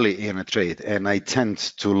am early in a trade, and I tend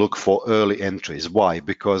to look for early entries. Why?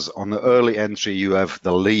 Because on the early entry, you have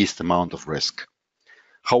the least amount of risk.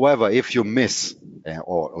 However, if you miss,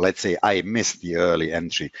 or let's say I missed the early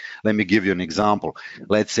entry, let me give you an example.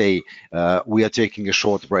 Let's say we are taking a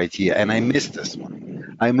short right here, and I missed this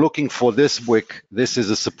one. I'm looking for this wick. This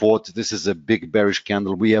is a support. This is a big bearish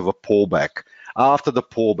candle. We have a pullback. After the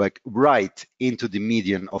pullback, right into the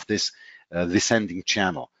median of this descending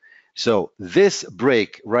channel. So this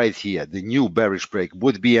break right here, the new bearish break,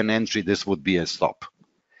 would be an entry. This would be a stop.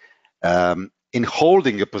 In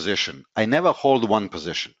holding a position, I never hold one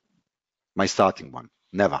position, my starting one,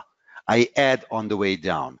 never. I add on the way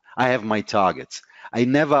down. I have my targets. I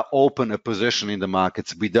never open a position in the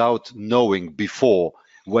markets without knowing before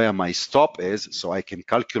where my stop is, so I can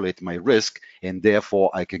calculate my risk, and therefore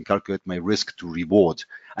I can calculate my risk to reward.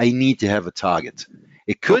 I need to have a target.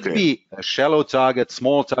 It could be a shallow target,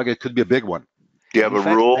 small target, could be a big one. Do you have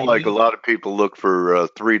a rule? Like a lot of people look for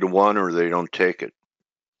 3 to 1, or they don't take it.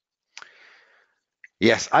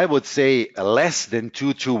 Yes, I would say less than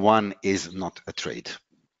 2 to 1 is not a trade.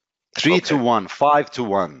 3 to 1, 5 to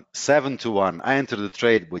 1, 7 to 1. I entered the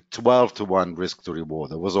trade with 12 to 1 risk to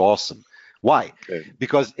reward. It was awesome. Why?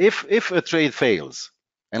 Because if a trade fails,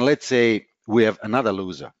 and let's say we have another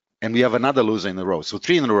loser, and we have another loser in a row, so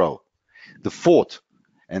 3 in a row, the fourth,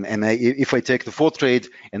 if I take the fourth trade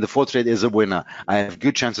and the fourth trade is a winner, I have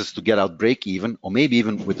good chances to get out break even, or maybe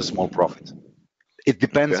even with a small profit. It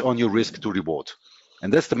depends on your risk to reward.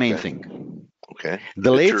 And that's the main thing.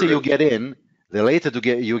 The later you get in,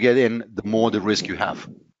 the more the risk you have,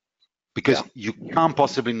 because you can't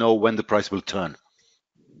possibly know when the price will turn.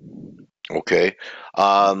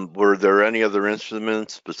 Were there any other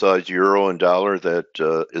instruments besides euro and dollar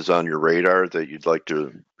that is on your radar that you'd like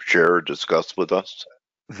to share or discuss with us?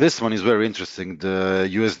 This one is very interesting, the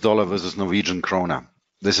US dollar versus Norwegian krona.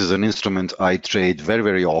 This is an instrument I trade very,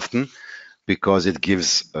 very often because it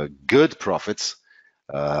gives good profits,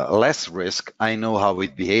 less risk. I know how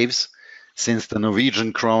it behaves. Since the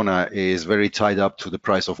Norwegian krona is very tied up to the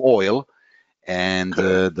price of oil, and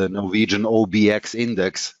the Norwegian OBX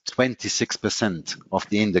index, 26% of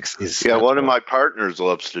the index is... Yeah, one of my partners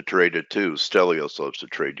loves to trade it too. Stelios loves to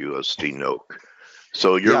trade USD NOK.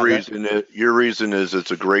 So your reason is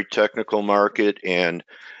it's a great technical market, and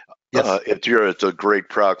it's a great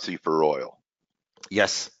proxy for oil.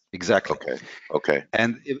 Yes, exactly. Okay.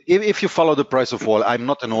 And if you follow the price of oil, I'm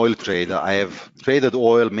not an oil trader. I have traded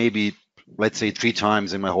oil maybe, let's say, 3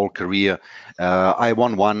 times in my whole career. I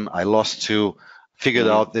won 1, I lost 2, figured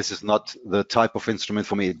out this is not the type of instrument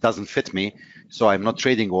for me. It doesn't fit me. So I'm not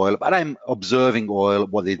trading oil, but I'm observing oil,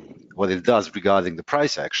 what it does regarding the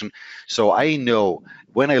price action. So I know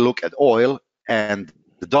when I look at oil and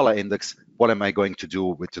the dollar index, what am I going to do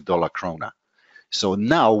with the dollar krona? So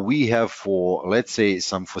now we have, for, let's say,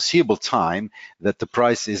 some foreseeable time, that the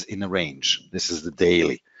price is in a range. This is the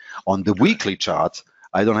daily. On the weekly chart,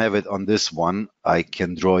 I don't have it on this one. I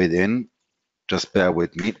can draw it in. Just bear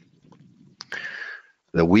with me.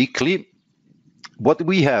 The weekly. What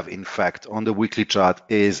we have, in fact, on the weekly chart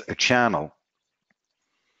is a channel.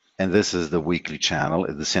 And this is the weekly channel,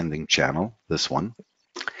 a descending channel, this one.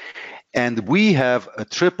 And we have a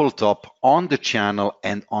triple top on the channel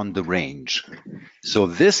and on the range. So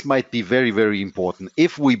this might be very, very important.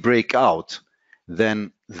 If we break out,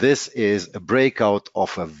 then this is a breakout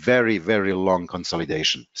of a very, very long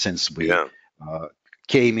consolidation, since we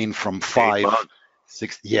came in from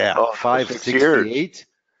 568.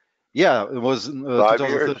 Yeah, it was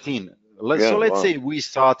 2013. So let's say we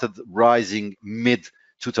started rising mid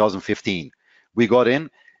 2015. We got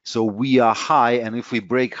in, so we are high, and if we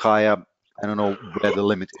break higher, I don't know where the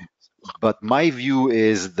limit is. But my view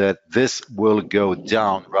is that this will go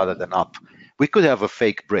down rather than up. We could have a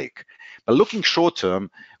fake break. But looking short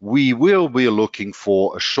term, we will be looking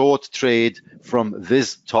for a short trade from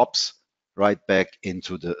these tops right back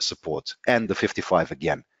into the support and the 55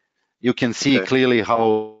 again. You can see clearly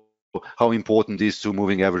how important these 2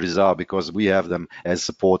 moving averages are, because we have them as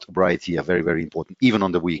support right here, very, very important, even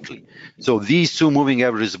on the weekly. So these 2 moving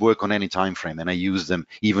averages work on any time frame, and I use them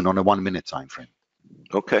even on a 1-minute time frame.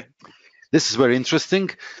 Okay. This is very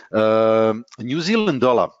interesting. New Zealand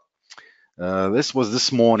dollar. This was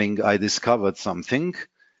this morning. I discovered something,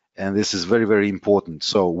 and this is very, very important.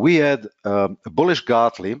 So we had a bullish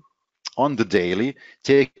Gartley on the daily,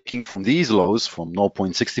 taking from these lows from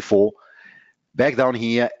 0.64 back down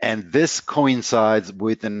here, and this coincides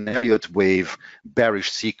with an Elliott wave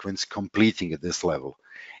bearish sequence completing at this level.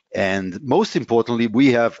 And most importantly,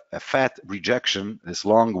 we have a fat rejection, this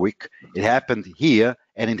long wick. It happened here,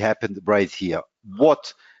 and it happened right here.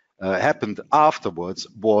 What happened afterwards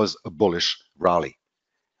was a bullish rally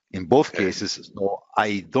in both cases. So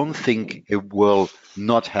I don't think it will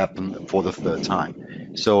not happen for the third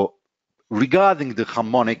time. So regarding the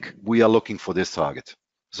harmonic, we are looking for this target.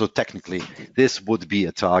 So technically, this would be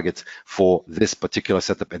a target for this particular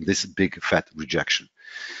setup and this big fat rejection.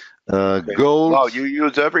 Gold. Wow, you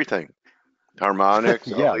use everything. Harmonics.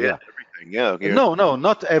 Yeah, yeah. Everything. Yeah. No,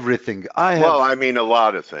 not everything. Well, I mean a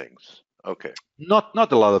lot of things. Okay.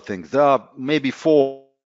 Not a lot of things. There are maybe 4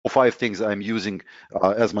 or 5 things I'm using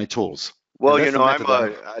as my tools. Well, you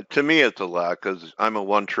know, to me it's a lot because I'm a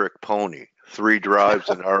one-trick pony. 3 drives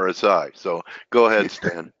and RSI. So go ahead,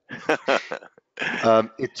 Stan.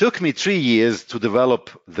 It took me 3 years to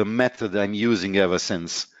develop the method I'm using ever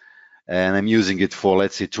since. And I'm using it for,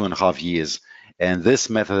 let's say, 2.5 years. And this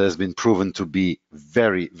method has been proven to be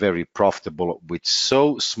very, very profitable with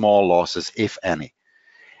so small losses, if any.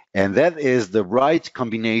 And that is the right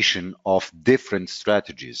combination of different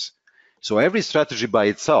strategies. So every strategy by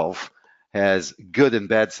itself has good and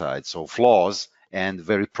bad sides, so flaws and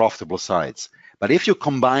very profitable sides. But if you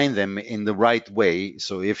combine them in the right way,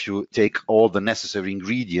 so if you take all the necessary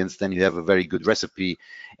ingredients, then you have a very good recipe.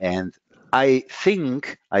 And I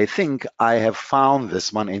think I have found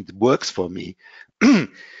this one and it works for me.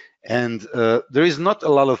 And there is not a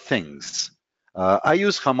lot of things. I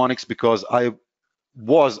use harmonics because I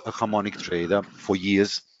was a harmonic trader for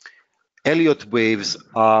years. Elliott waves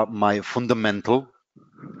are my fundamental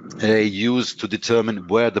used to determine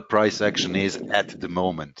where the price action is at the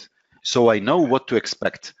moment. So I know what to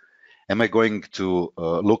expect. Am I going to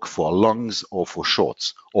look for longs or for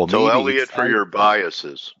shorts? Or so maybe Elliott for your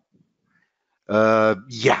biases.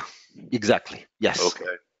 Yeah, exactly. Yes.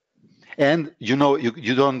 Okay. And you know,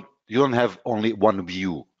 you don't have only one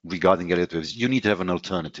view regarding Elliott waves. You need to have an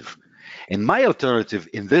alternative. And my alternative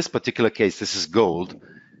in this particular case, this is gold,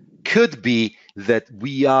 could be that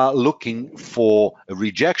we are looking for a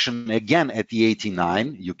rejection again at the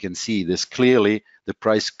 89. You can see this clearly. The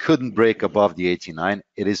price couldn't break above the 89.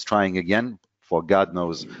 It is trying again for God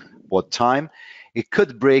knows what time. It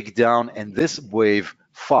could break down, and this wave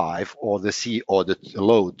 5 or the C or the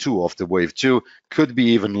low 2 of the wave 2 could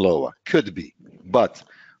be even lower. Could be. But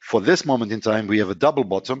for this moment in time, we have a double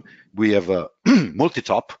bottom. We have a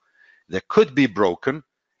multi-top that could be broken,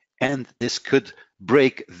 and this could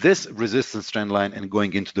break this resistance trend line and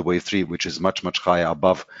going into the wave 3, which is much, much higher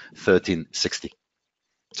above 1360.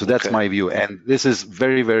 So that's my view. And this is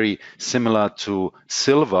very, very similar to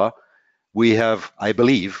silver. We have, I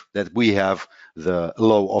believe, that we have the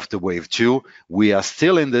low of the wave 2. We are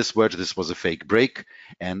still in this wedge. This was a fake break,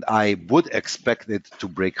 and I would expect it to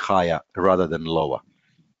break higher rather than lower.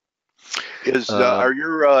 Are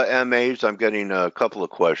your MAs? I'm getting a couple of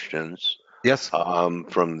questions. Yes.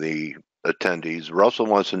 From the attendees. Russell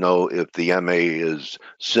wants to know if the MA is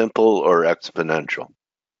simple or exponential.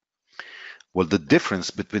 Well, the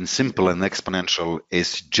difference between simple and exponential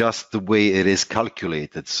is just the way it is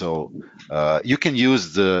calculated. So you can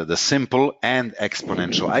use the simple and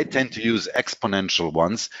exponential. I tend to use exponential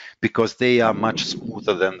ones because they are much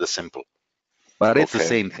smoother than the simple. But it's the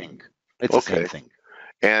same thing. It's the same thing.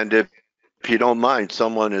 And if you don't mind,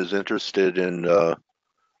 someone is interested in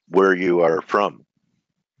where you are from.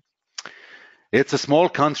 It's a small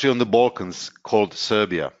country on the Balkans called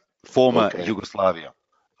Serbia, former Yugoslavia.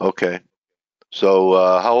 Okay. So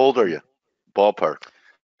how old are you? Ballpark.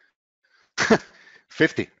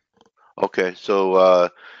 50. Okay. So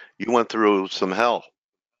you went through some hell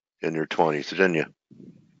in your 20s, didn't you?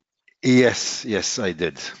 Yes, I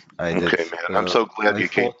did. Okay, man. I'm so glad you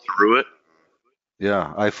came through it.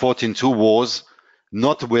 Yeah, I fought in 2 wars,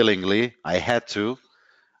 not willingly. I had to.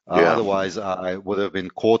 Otherwise, I would have been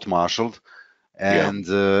court-martialed. And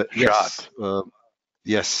yes,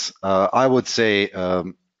 I would say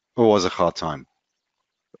it was a hard time.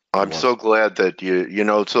 I'm so glad that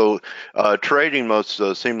so trading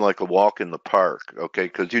must seem like a walk in the park, okay?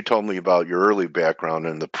 Because you told me about your early background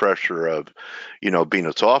and the pressure of, being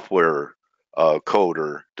a software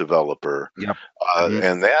coder developer. Yep.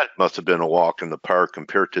 And that must have been a walk in the park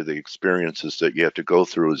compared to the experiences that you have to go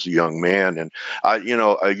through as a young man. And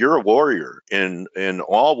you're a warrior in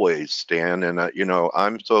all ways, Stan. And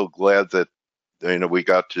I'm so glad that we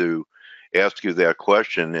got to ask you that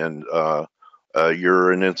question. And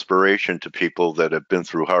you're an inspiration to people that have been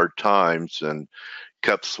through hard times and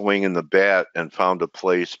kept swinging the bat and found a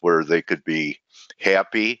place where they could be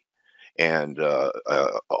happy and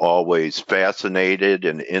always fascinated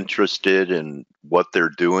and interested in what they're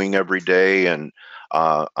doing every day. And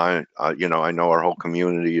I know our whole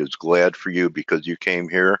community is glad for you because you came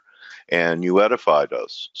here and you edified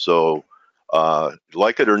us. So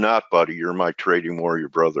like it or not, buddy, you're my trading warrior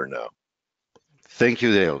brother now. Thank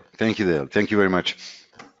you, Dale. Thank you, Dale. Thank you very much.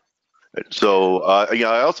 So,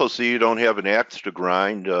 I also see you don't have an axe to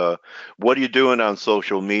grind. What are you doing on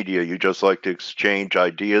social media? You just like to exchange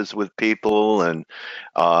ideas with people, and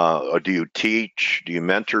or do you teach? Do you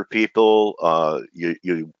mentor people?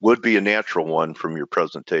 You would be a natural one from your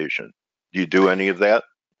presentation. Do you do any of that?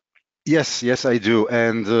 Yes, I do.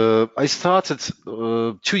 And I started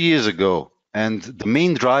 2 years ago. And the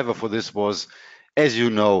main driver for this was, as you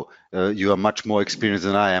know, you are much more experienced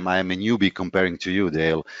than I am. I am a newbie comparing to you,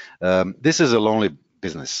 Dale. This is a lonely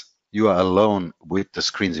business. You are alone with the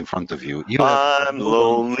screens in front of you. I'm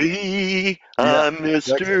lonely. Yeah, I'm Mr.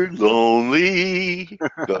 Exactly. Lonely.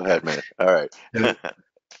 Go ahead, man. All right.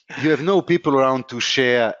 You have no people around to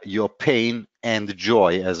share your pain and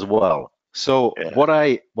joy as well. So yeah. What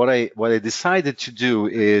I decided to do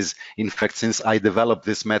is, in fact, since I developed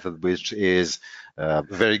this method, which is a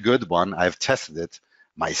very good one, I've tested it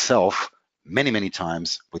myself many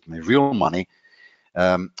times with my real money.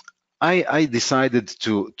 I decided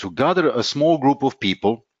to gather a small group of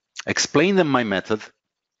people, explain them my method,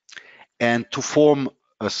 and to form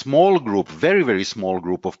a small group, very small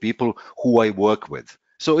group of people who I work with.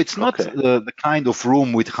 So it's not the kind of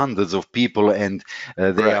room with hundreds of people and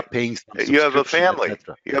they are paying some You have a family.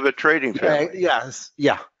 You have a trading family. Yes.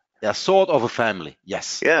 Yeah, sort of a family.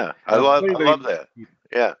 Yes. Yeah, I love that.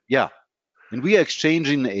 Yeah. And we are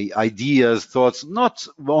exchanging ideas, thoughts, not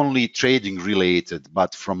only trading related,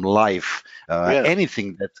 but from life,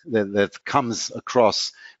 anything that comes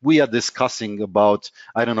across. We are discussing about,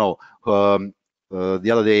 I don't know,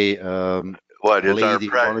 the other day, what is our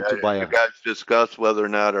president? You guys discuss whether or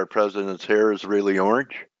not our president's hair is really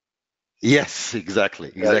orange? Yes,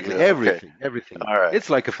 exactly. Everything. All right. It's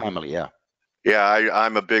like a family, yeah. Yeah,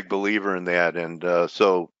 I'm a big believer in that, and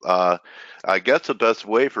so I guess the best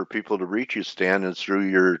way for people to reach you, Stan, is through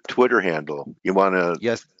your Twitter handle. You want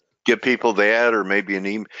to give people that, or maybe an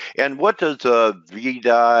email. And what does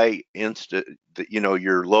VDI Insta,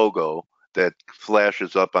 your logo that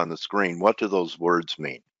flashes up on the screen? What do those words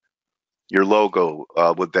mean? Your logo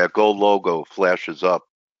with that gold logo flashes up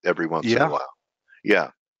every once in a while.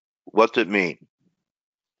 Yeah, what's it mean?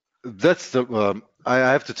 That's the. I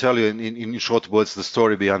have to tell you in short words the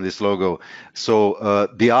story behind this logo. So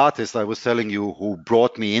the artist I was telling you who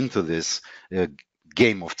brought me into this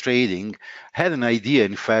game of trading had an idea,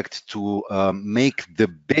 in fact, to make the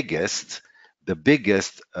biggest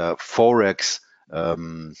Forex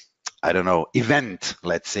event,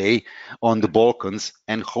 let's say, on the Balkans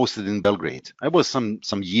and hosted in Belgrade. I was some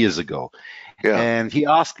years ago. Yeah. And he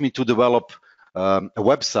asked me to develop a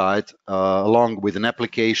website along with an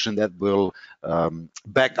application that will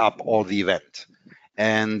back up all the event.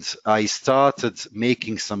 And I started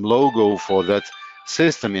making some logo for that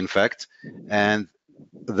system, in fact, and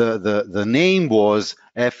the name was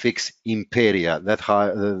FX Imperia. That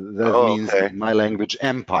means in my language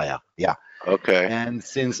empire. Yeah. Okay. And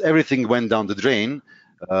since everything went down the drain,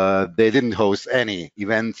 they didn't host any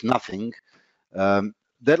event, nothing.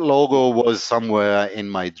 That logo was somewhere in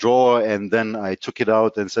my drawer, and then I took it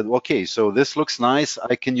out and said, okay, so this looks nice.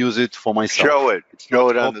 I can use it for myself. Show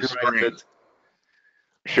it on the screen.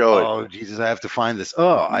 Show it. Oh, Jesus, I have to find this.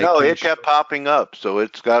 No, it kept popping up, so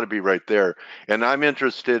it's got to be right there. And I'm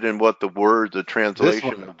interested in what the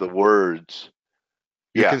translation of the words.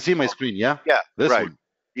 You can see my screen, yeah? Yeah, this right. One.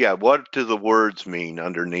 Yeah, what do the words mean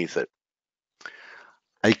underneath it?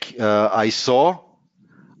 I saw,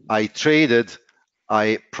 I traded,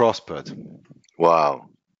 I prospered. Wow.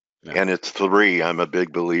 Yeah. And it's 3. I'm a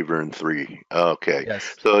big believer in 3. Okay.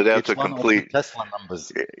 Yes. So that's a complete Tesla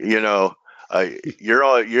numbers. You're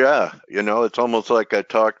all, it's almost like I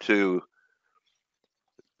talked to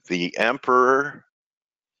the Emperor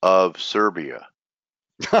of Serbia.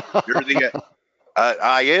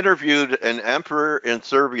 I interviewed an emperor in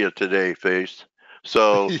Serbia today, Face.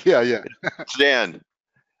 So yeah. Stan,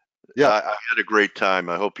 I had a great time.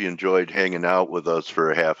 I hope you enjoyed hanging out with us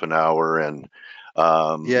for a half an hour. And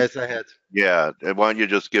yes, I had. Yeah, and why don't you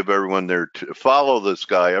just give everyone follow this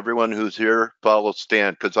guy. Everyone who's here, follow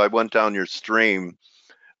Stan, because I went down your stream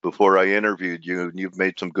before I interviewed you, and you've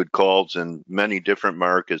made some good calls in many different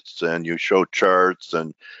markets, and you show charts,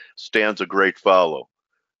 and Stan's a great follow.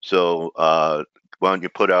 So why don't you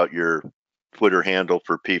put out your Twitter handle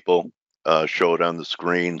for people? Show it on the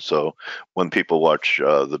screen so when people watch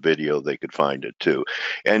the video, they could find it too.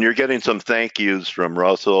 And you're getting some thank yous from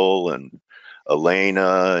Russell and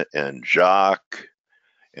Elena and Jacques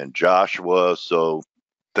and Joshua. So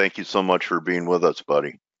thank you so much for being with us,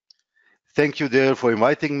 buddy. Thank you, Dale, for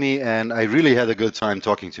inviting me, and I really had a good time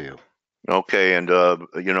talking to you. Okay, and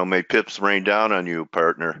may pips rain down on you,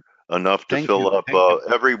 partner, enough to Thank fill you. up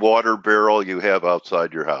every water barrel you have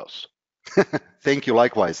outside your house. Thank you,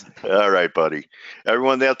 likewise. All right, buddy.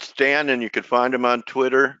 Everyone, that's Stan, and you can find him on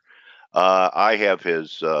Twitter. I have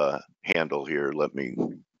his handle here. Let me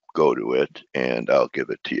go to it, and I'll give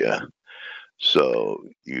it to you. So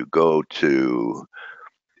you go to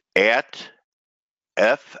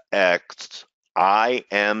 @FXIMPERIJ,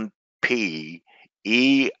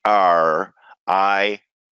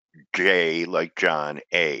 like John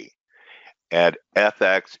A, at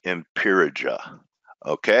FX Empirija.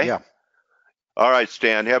 Okay? Yeah. All right,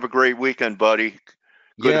 Stan. Have a great weekend, buddy.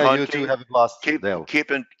 Good yeah, hunting. You too. Have a blast, Dale.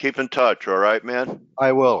 Keep in touch, all right, man?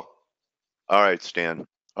 I will. All right, Stan.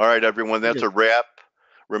 All right, everyone. That's a wrap.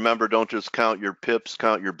 Remember, don't just count your pips,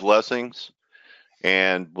 count your blessings.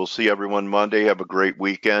 And we'll see everyone Monday. Have a great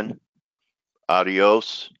weekend.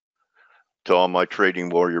 Adios. To all my trading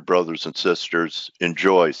warrior brothers and sisters,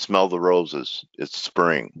 enjoy. Smell the roses. It's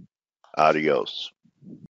spring. Adios.